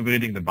 they're still going to be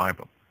reading the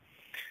Bible.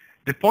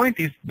 The point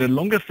is, the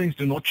longer things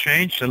do not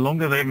change, the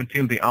longer they have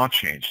until they are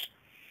changed.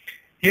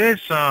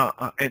 Here's,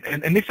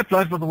 and this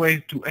applies, by the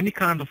way, to any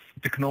kind of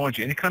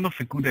technology, any kind of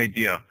a good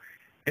idea,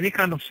 any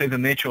kind of, say, the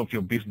nature of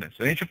your business.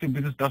 The nature of your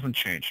business doesn't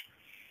change.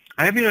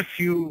 I have here a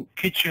few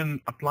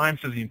kitchen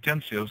appliances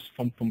utensils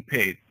from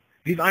Pompeii.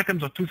 These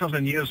items are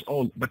 2,000 years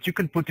old, but you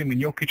can put them in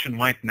your kitchen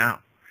right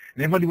now.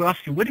 And everybody will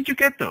ask you, where did you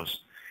get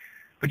those?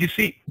 But you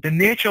see, the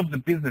nature of the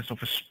business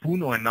of a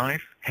spoon or a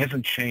knife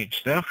hasn't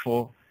changed.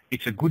 Therefore,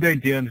 it's a good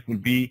idea and it will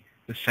be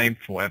the same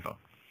forever.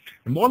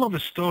 The moral of the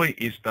story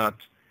is that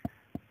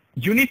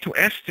you need to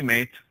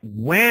estimate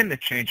when a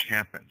change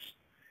happens.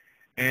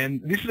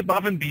 And this is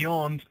above and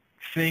beyond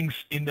things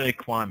in the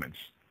requirements.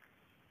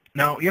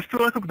 Now, you have to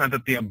recognize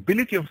that the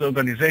ability of the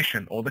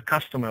organization or the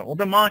customer or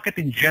the market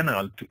in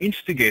general to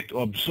instigate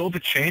or absorb a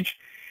change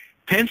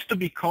tends to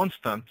be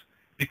constant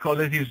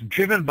because it is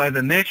driven by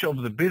the nature of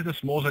the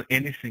business more than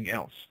anything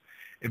else.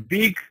 A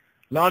big,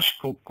 large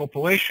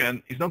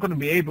corporation is not going to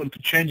be able to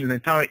change the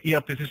entire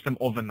ERP system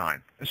overnight.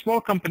 A small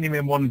company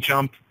may want to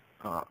jump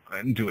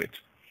and do it.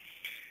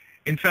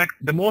 In fact,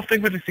 the more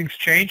frequently things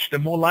change, the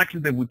more likely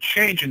they would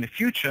change in the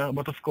future,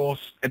 but of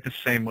course at the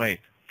same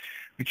rate.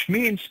 Which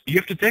means you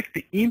have to take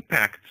the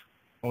impact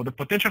or the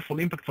potential for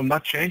impact from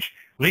that change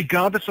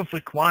regardless of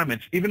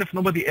requirements, even if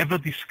nobody ever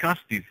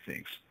discussed these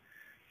things.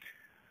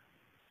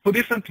 Put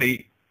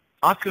differently,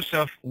 ask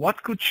yourself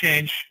what could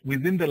change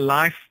within the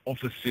life of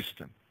the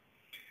system.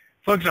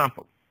 For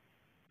example,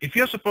 if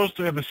you're supposed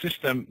to have a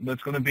system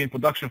that's going to be in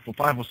production for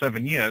 5 or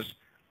 7 years,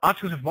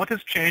 ask yourself what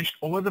has changed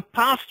over the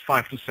past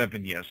 5 to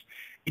 7 years.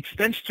 It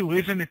stands to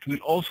reason it will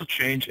also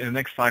change in the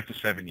next 5 to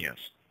 7 years.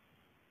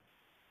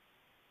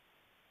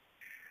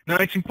 Now,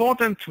 it's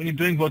important when you're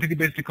doing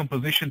volatility-based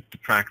decomposition to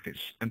practice,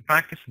 and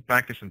practice, and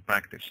practice, and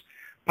practice.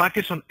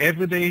 Practice on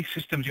everyday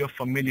systems you're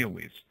familiar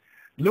with.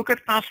 Look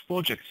at past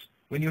projects.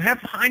 When you have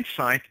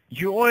hindsight,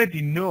 you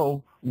already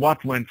know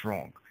what went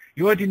wrong.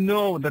 You already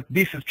know that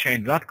this has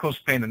changed, that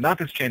caused pain, and that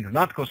has changed, and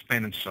that caused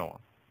pain, and so on.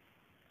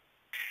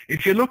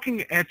 If you're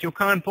looking at your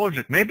current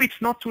project, maybe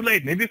it's not too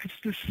late. Maybe you can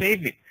still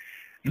save it.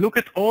 Look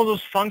at all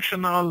those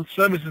functional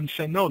services and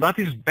say, no, that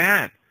is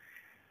bad.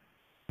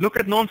 Look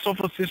at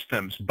non-software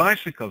systems,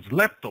 bicycles,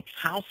 laptops,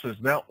 houses.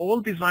 They're all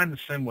designed the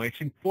same way.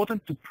 It's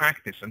important to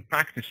practice and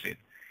practice it.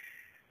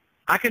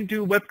 I can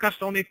do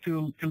webcast on it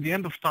till the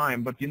end of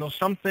time, but you know,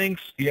 some things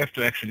you have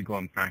to actually go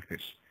and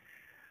practice.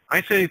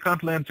 I say you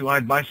can't learn to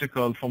ride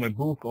bicycle from a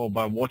book or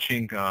by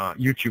watching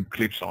YouTube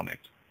clips on it.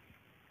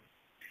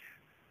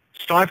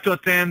 Strive to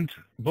attend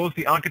both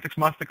the Architect's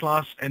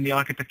Masterclass and the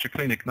Architecture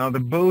Clinic. Now, they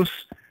both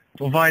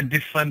provide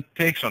different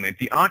takes on it.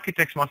 The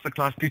Architect's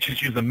Masterclass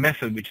teaches you the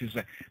method, which is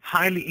a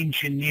highly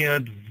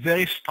engineered,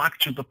 very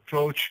structured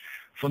approach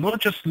for not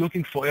just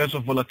looking for areas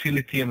of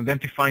volatility and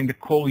identifying the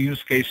core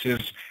use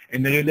cases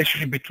and the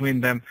relationship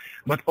between them,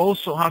 but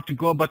also how to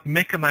go about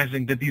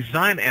mechanizing the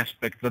design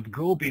aspects that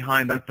go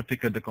behind that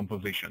particular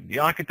decomposition. The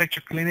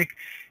Architecture Clinic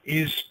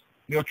is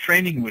your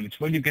training wheel. It's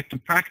where you get to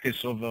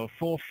practice over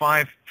 4 or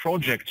 5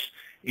 projects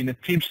in a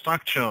team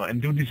structure and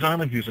do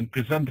design reviews and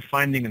present the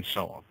finding and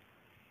so on.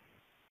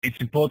 It's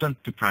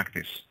important to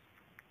practice.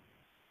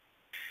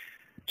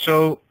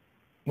 So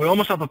we're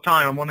almost out of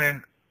time. I want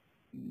to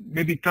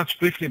maybe touch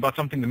briefly about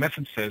something the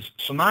method says.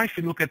 So now if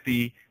you look at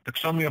the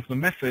taxonomy of the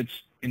methods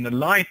in the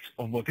light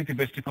of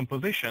volatility-based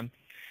decomposition,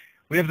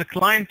 we have the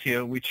client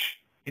here, which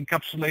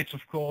encapsulates,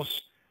 of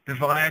course, the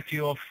variety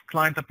of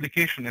client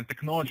application and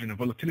technology and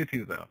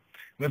volatility there.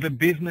 We have a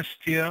business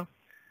tier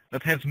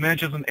that has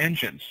measures and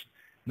engines.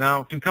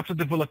 Now, to encapsulate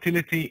the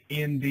volatility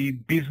in the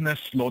business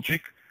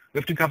logic, we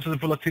have to encapsulate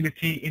the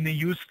volatility in a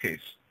use case.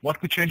 What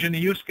could change in a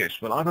use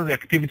case? Well, either the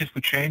activities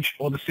could change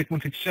or the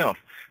sequence itself.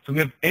 So we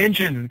have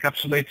engines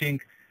encapsulating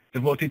the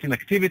volatility in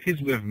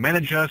activities. We have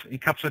managers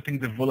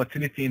encapsulating the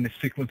volatility in the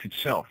sequence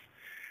itself.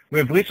 We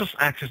have resource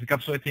access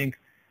encapsulating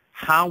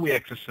how we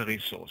access a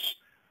resource.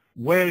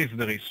 Where is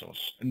the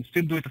resource? And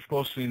still do it, of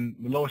course, in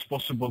the lowest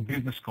possible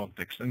business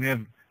context. And we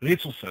have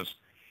resources.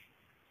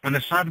 On the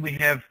side, we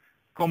have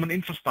common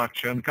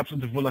infrastructure and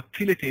encapsulate the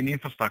volatility in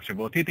infrastructure,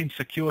 volatility in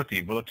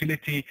security,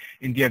 volatility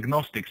in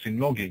diagnostics, in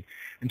logging.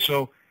 And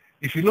so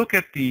if you look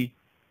at the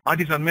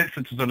IDesign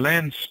method through the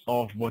lens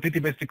of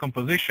volatility-based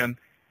decomposition,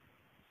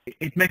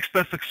 it makes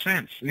perfect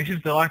sense. This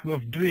is the right way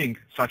of doing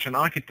such an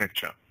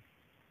architecture.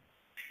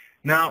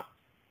 Now,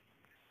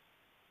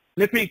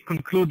 let me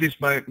conclude this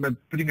by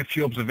putting a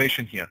few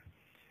observations here.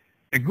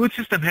 A good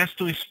system has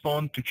to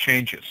respond to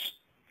changes.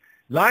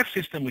 Live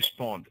system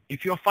respond.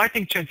 If you're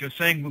fighting change, you're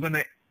saying we're going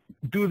to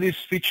do this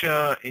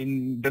feature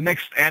in the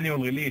next annual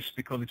release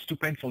because it's too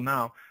painful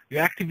now,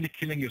 you're actively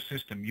killing your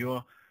system.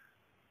 You're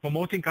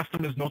promoting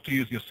customers not to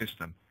use your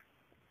system.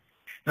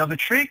 Now the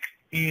trick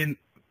in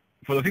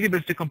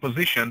volatility-based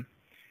decomposition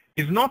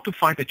is not to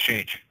fight a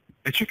change.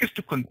 The trick is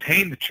to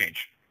contain the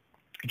change.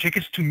 The trick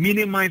is to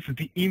minimize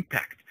the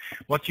impact.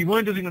 What you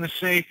want to do is you're going to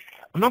say,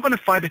 I'm not going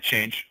to fight a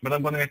change, but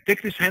I'm going to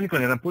take this hand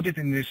grenade and put it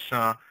in this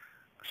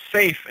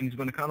safe, and it's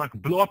going to kind of like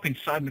blow up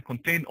inside and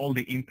contain all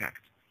the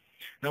impact.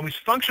 Now with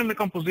functional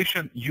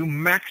decomposition, you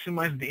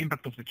maximize the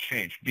impact of the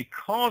change.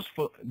 Because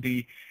for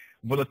the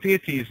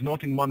volatility is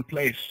not in one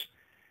place,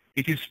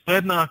 it is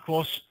spread now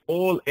across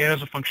all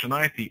areas of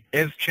functionality.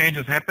 As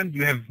changes happen,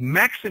 you have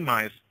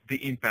maximized the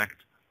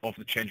impact of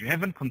the change. You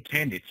haven't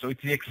contained it. So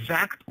it's the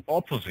exact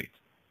opposite.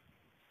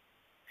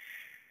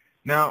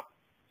 Now,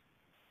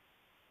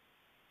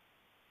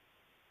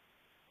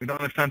 we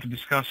don't have time to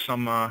discuss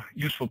some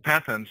useful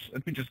patterns.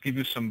 Let me just give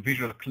you some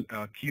visual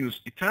cues.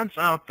 It turns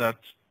out that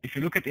if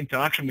you look at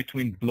interaction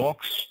between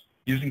blocks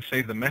using,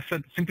 say, the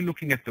method, simply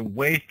looking at the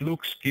way it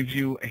looks gives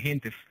you a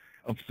hint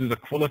of the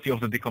quality of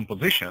the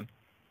decomposition.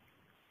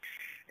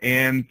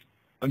 And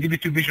I'll give you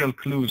two visual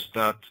clues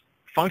that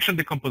function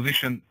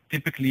decomposition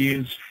typically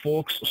yields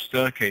forks or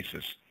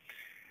staircases,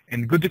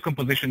 and good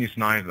decomposition is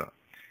neither.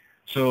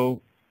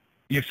 So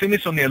you've seen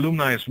this on the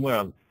alumni as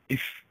well.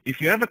 If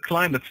you have a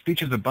client that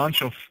stitches a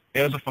bunch of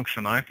areas of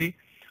functionality,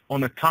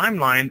 on a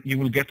timeline you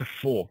will get a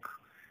fork.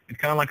 It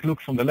kind of like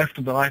look from the left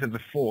to the right at the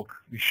fork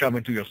you shove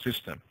into your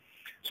system.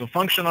 So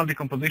functional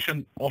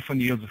decomposition often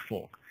yields a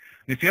fork.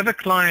 And if you have a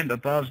client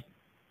that does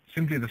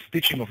simply the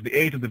stitching of the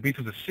A to the B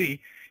to the C,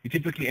 you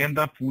typically end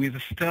up with a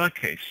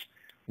staircase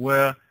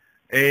where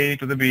A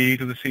to the B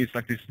to the C, it's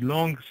like this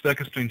long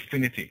staircase to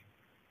infinity.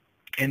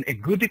 And a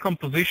good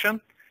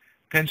decomposition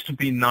tends to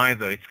be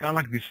neither. It's kind of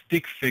like this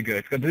stick figure.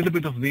 It's got a little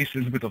bit of this, a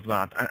little bit of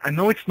that. I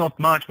know it's not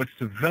much, but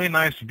it's a very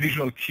nice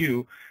visual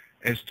cue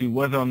as to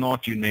whether or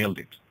not you nailed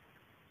it.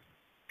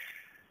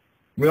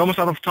 We're almost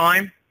out of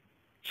time.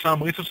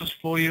 Some resources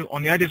for you.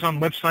 On the IDesign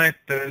website,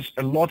 there's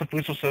a lot of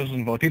resources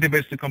on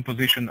volatility-based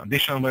decomposition,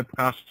 additional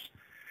webcasts.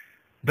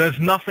 There's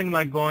nothing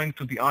like going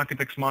to the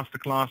Architects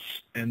Masterclass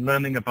and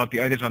learning about the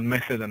IDesign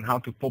method and how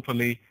to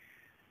properly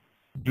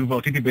do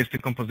volatility-based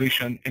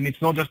decomposition. And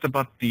it's not just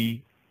about the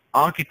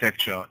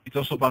architecture, it's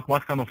also about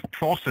what kind of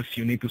process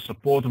you need to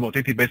support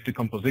volatility-based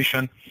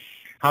decomposition.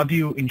 How do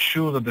you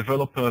ensure that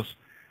developers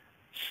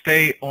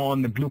stay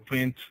on the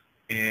blueprint,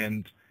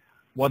 and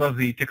what are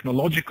the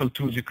technological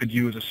tools you could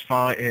use as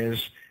far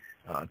as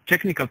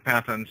technical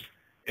patterns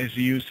as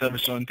you use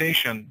service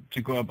orientation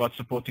to go about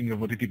supporting your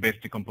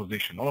volatility-based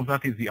decomposition. All of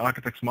that is the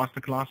Architects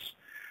Masterclass.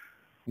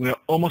 We're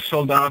almost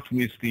sold out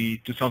with the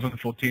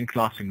 2014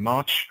 class in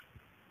March.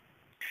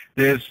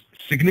 There's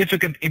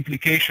significant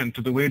implication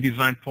to the way you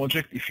design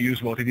project if you use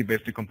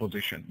volatility-based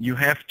decomposition. You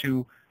have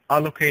to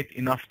allocate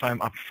enough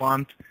time up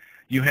front.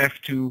 You have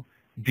to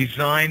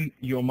design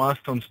your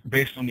milestones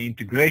based on the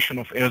integration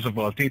of areas of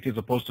volatility as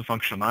opposed to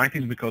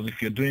functionalities, because if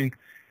you're doing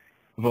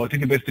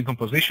volatility-based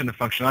decomposition, the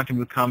functionality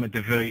will come at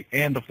the very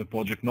end of the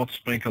project, not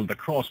sprinkled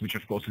across, which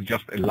of course is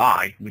just a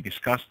lie. We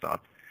discussed that.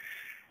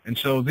 And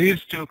so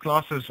these two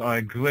classes are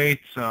a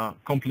great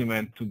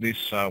complement to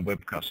this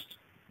webcast.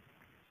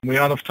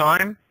 We're out of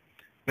time.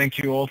 Thank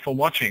you all for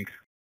watching.